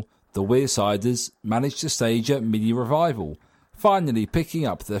unravel, the Wearsiders managed to stage a mini-revival, finally picking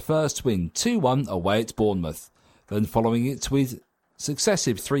up their first win 2-1 away at Bournemouth, then following it with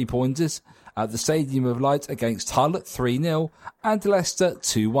successive 3-pointers at the Stadium of Light against Hull at 3-0 and Leicester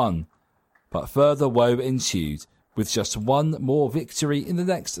 2-1. But further woe ensued, with just one more victory in the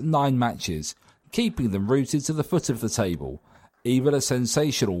next 9 matches, keeping them rooted to the foot of the table. Even a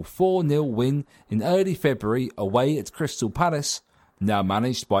sensational 4-0 win in early February away at Crystal Palace, now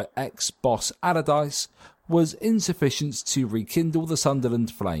managed by ex-boss Allardyce, was insufficient to rekindle the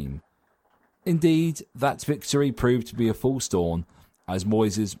Sunderland flame. Indeed, that victory proved to be a false dawn, as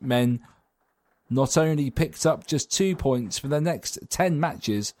Moyes' men not only picked up just 2 points for their next 10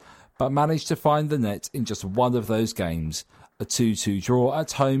 matches, but managed to find the net in just one of those games, a 2-2 draw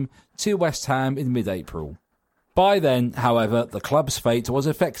at home to West Ham in mid-April. By then, however, the club's fate was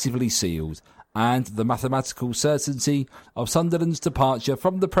effectively sealed, and the mathematical certainty of Sunderland's departure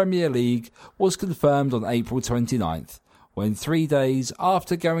from the Premier League was confirmed on April 29th, when 3 days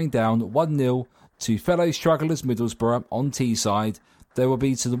after going down 1-0 to fellow strugglers Middlesbrough on Teesside, they were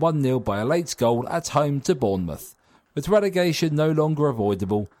beaten 1-0 by a late goal at home to Bournemouth. With relegation no longer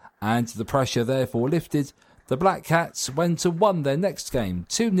avoidable and the pressure therefore lifted, the Black Cats went and won their next game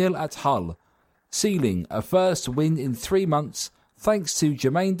 2-0 at Hull, sealing a first win in 3 months thanks to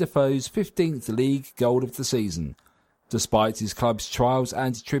Jermaine Defoe's 15th league goal of the season. Despite his club's trials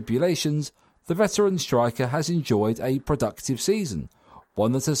and tribulations, the veteran striker has enjoyed a productive season,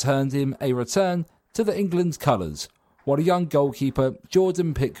 one that has earned him a return to the England colours, while young goalkeeper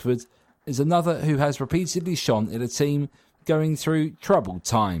Jordan Pickford is another who has repeatedly shone in a team going through troubled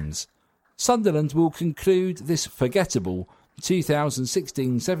times. Sunderland will conclude this forgettable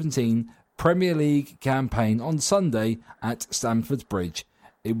 2016-17 Premier League campaign on Sunday at Stamford Bridge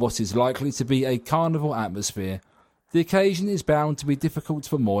in what is likely to be a carnival atmosphere. The occasion is bound to be difficult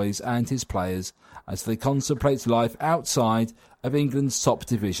for Moyes and his players as they contemplate life outside of England's top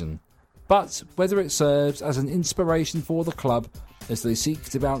division. But whether it serves as an inspiration for the club as they seek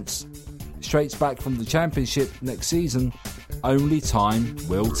to bounce straight back from the Championship next season, only time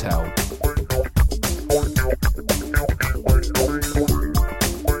will tell.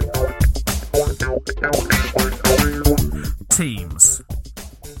 Teams.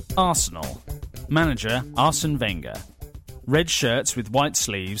 Arsenal. Manager Arsene Wenger. Red shirts with white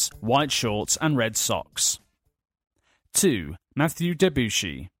sleeves, white shorts and red socks. 2. Matthew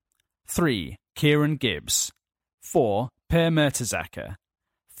Debussy. 3. Kieran Gibbs. 4. Per Mertesacker.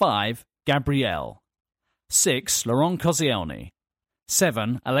 5. Gabriel. 6. Laurent Koscielny.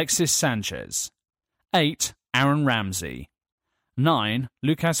 7. Alexis Sanchez. 8. Aaron Ramsey. 9.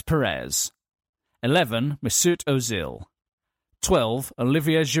 Lucas Perez. 11. Mesut Ozil. 12.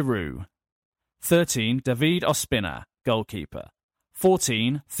 Olivier Giroud. 13. David Ospina, goalkeeper.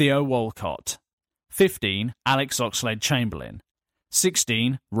 14. Theo Walcott. 15. Alex Oxlade-Chamberlain.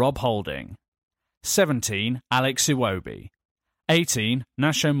 16. Rob Holding. 17. Alex Iwobi. 18.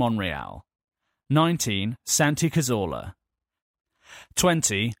 Nacho Monreal. 19. Santi Cazorla.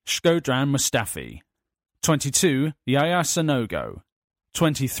 20. Shkodran Mustafi. 22. Yaya Sanogo.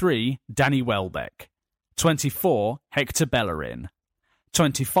 23. Danny Welbeck. 24. Hector Bellerin.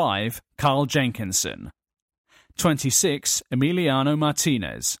 25. Carl Jenkinson. 26. Emiliano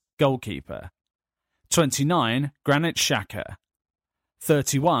Martinez, goalkeeper. 29. Granit Xhaka.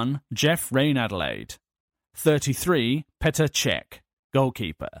 31. Jeff Rain-Adelaide. 33. Petr Cech,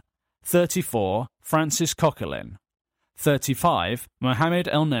 goalkeeper. 34. Francis Coquelin. 35. Mohamed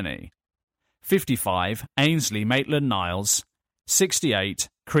Elneny. 55. Ainsley Maitland-Niles. 68.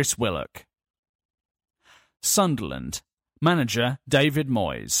 Chris Willock. Sunderland. Manager David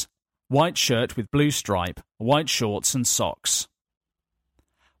Moyes. White shirt with blue stripe, white shorts and socks.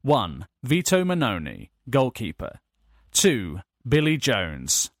 1. Vito Mannone, goalkeeper. 2. Billy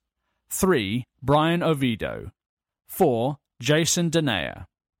Jones. 3. Brian Oviedo. 4. Jason Denayer.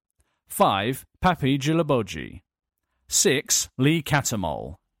 5. Papi Djilobodji. 6. Lee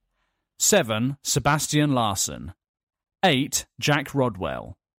Catamol. 7. Sebastian Larsson. 8. Jack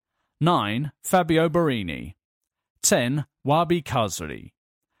Rodwell. 9. Fabio Borini. 10. Wabi Khazri.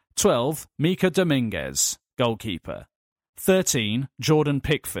 12. Mika Dominguez, goalkeeper. 13. Jordan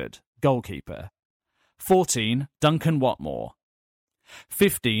Pickford, goalkeeper. 14. Duncan Watmore.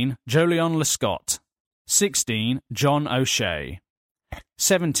 15. Jolyon Lescott. 16. John O'Shea.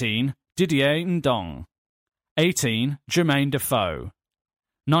 17. Didier Ndong. 18. Jermaine Defoe.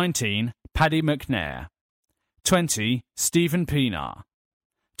 19. Paddy McNair. 20. Stephen Pienaar.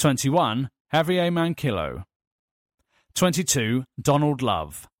 21. Javier Manquillo. 22. Donald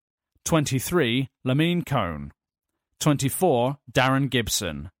Love. 23. Lamine Cohn. 24. Darren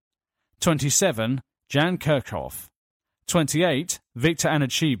Gibson. 27. Jan Kirchhoff. 28. Victor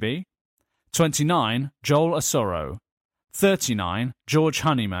Anichibi. 29. Joel Asoro. 39. George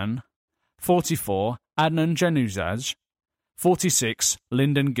Honeyman. 44. Adnan Januzaj. 46.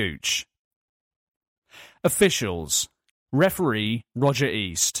 Lyndon Gooch. Officials. Referee Roger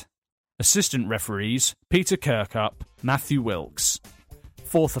East. Assistant referees Peter Kirkup, Matthew Wilkes.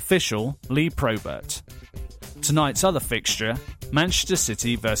 Fourth official Lee Probert. Tonight's other fixture, Manchester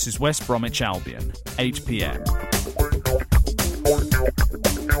City vs West Bromwich Albion, 8 p.m.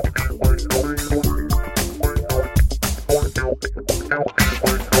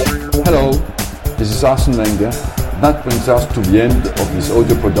 Hello, this is Arsene Wenger. That brings us to the end of this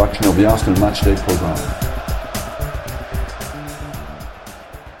audio production of the Arsenal Matchday programme.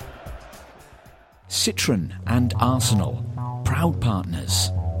 Citroën and Arsenal, proud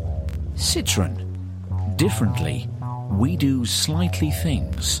partners. Citroën. Differently, we do slightly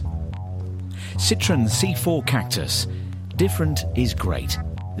things. Citroën C4 Cactus. Different is great.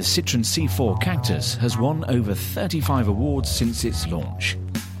 The Citroën C4 Cactus has won over 35 awards since its launch.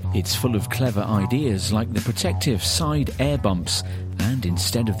 It's full of clever ideas like the protective side air bumps, and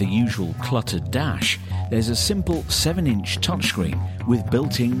instead of the usual cluttered dash, there's a simple 7-inch touchscreen with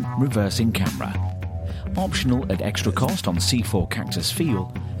built-in reversing camera. Optional at extra cost on C4 Cactus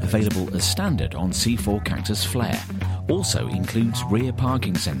Feel, available as standard on C4 Cactus Flare. Also includes rear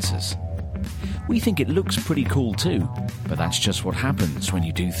parking sensors. We think it looks pretty cool too, but that's just what happens when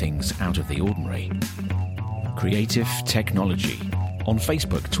you do things out of the ordinary. Creative Technology on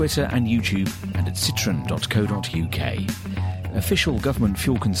Facebook, Twitter and YouTube, and at citroen.co.uk. Official government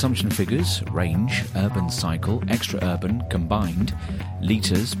fuel consumption figures: range, urban cycle, extra-urban combined,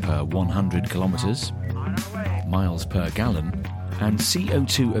 litres per 100 kilometres, miles per gallon, and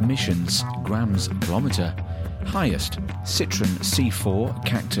CO2 emissions grams per kilometre. Highest: Citroën C4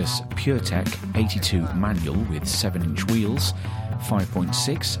 Cactus PureTech 82 manual with 7-inch wheels,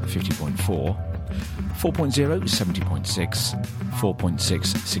 5.6 50.4, 4.0 70.6,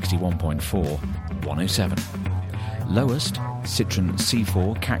 4.6 61.4, 107. Lowest: Citroën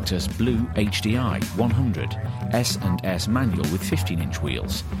C4 Cactus Blue HDI 100 S&S manual with 15-inch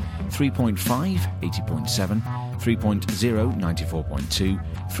wheels, 3.5 80.7, 3.0 94.2,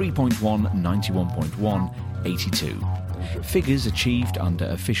 3.1 91.1, 82. Figures achieved under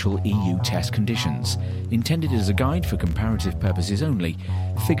official EU test conditions. Intended as a guide for comparative purposes only,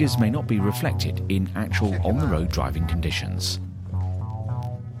 figures may not be reflected in actual on-the-road driving conditions.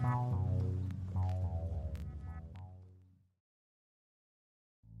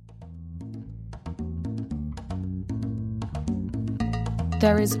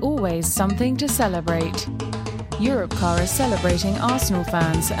 There is always something to celebrate. Europcar is celebrating Arsenal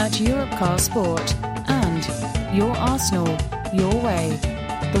fans at Europcar Sport and Your Arsenal, Your Way,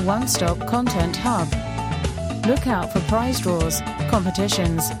 the one-stop content hub. Look out for prize draws,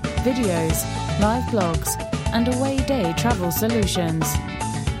 competitions, videos, live blogs, and away day travel solutions.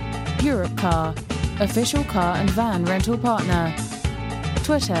 Europcar, official car and van rental partner.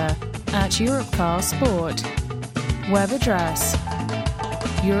 Twitter @Europcar Sport. Web address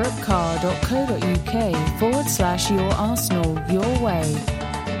europcar.co.uk/Your Arsenal, Your Way.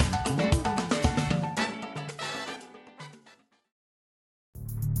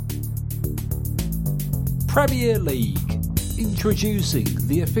 Premier League. Introducing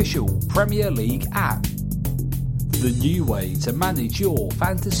the official Premier League app. The new way to manage your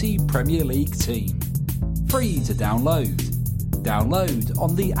fantasy Premier League team. Free to download. Download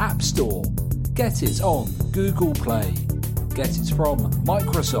on the App Store. Get it on Google Play. Get it from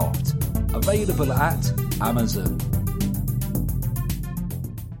Microsoft. Available at Amazon.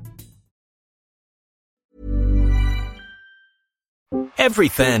 Every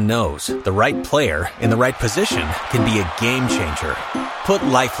fan knows the right player in the right position can be a game changer. Put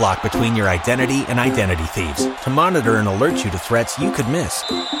LifeLock between your identity and identity thieves to monitor and alert you to threats you could miss.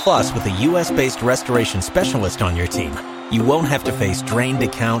 Plus, with a U.S.-based restoration specialist on your team, you won't have to face drained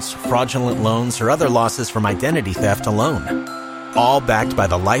accounts, fraudulent loans, or other losses from identity theft alone. All backed by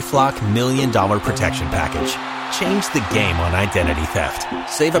the LifeLock $1 Million Protection Package. Change the game on identity theft.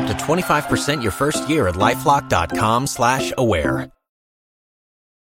 Save up to 25% your first year at LifeLock.com/aware.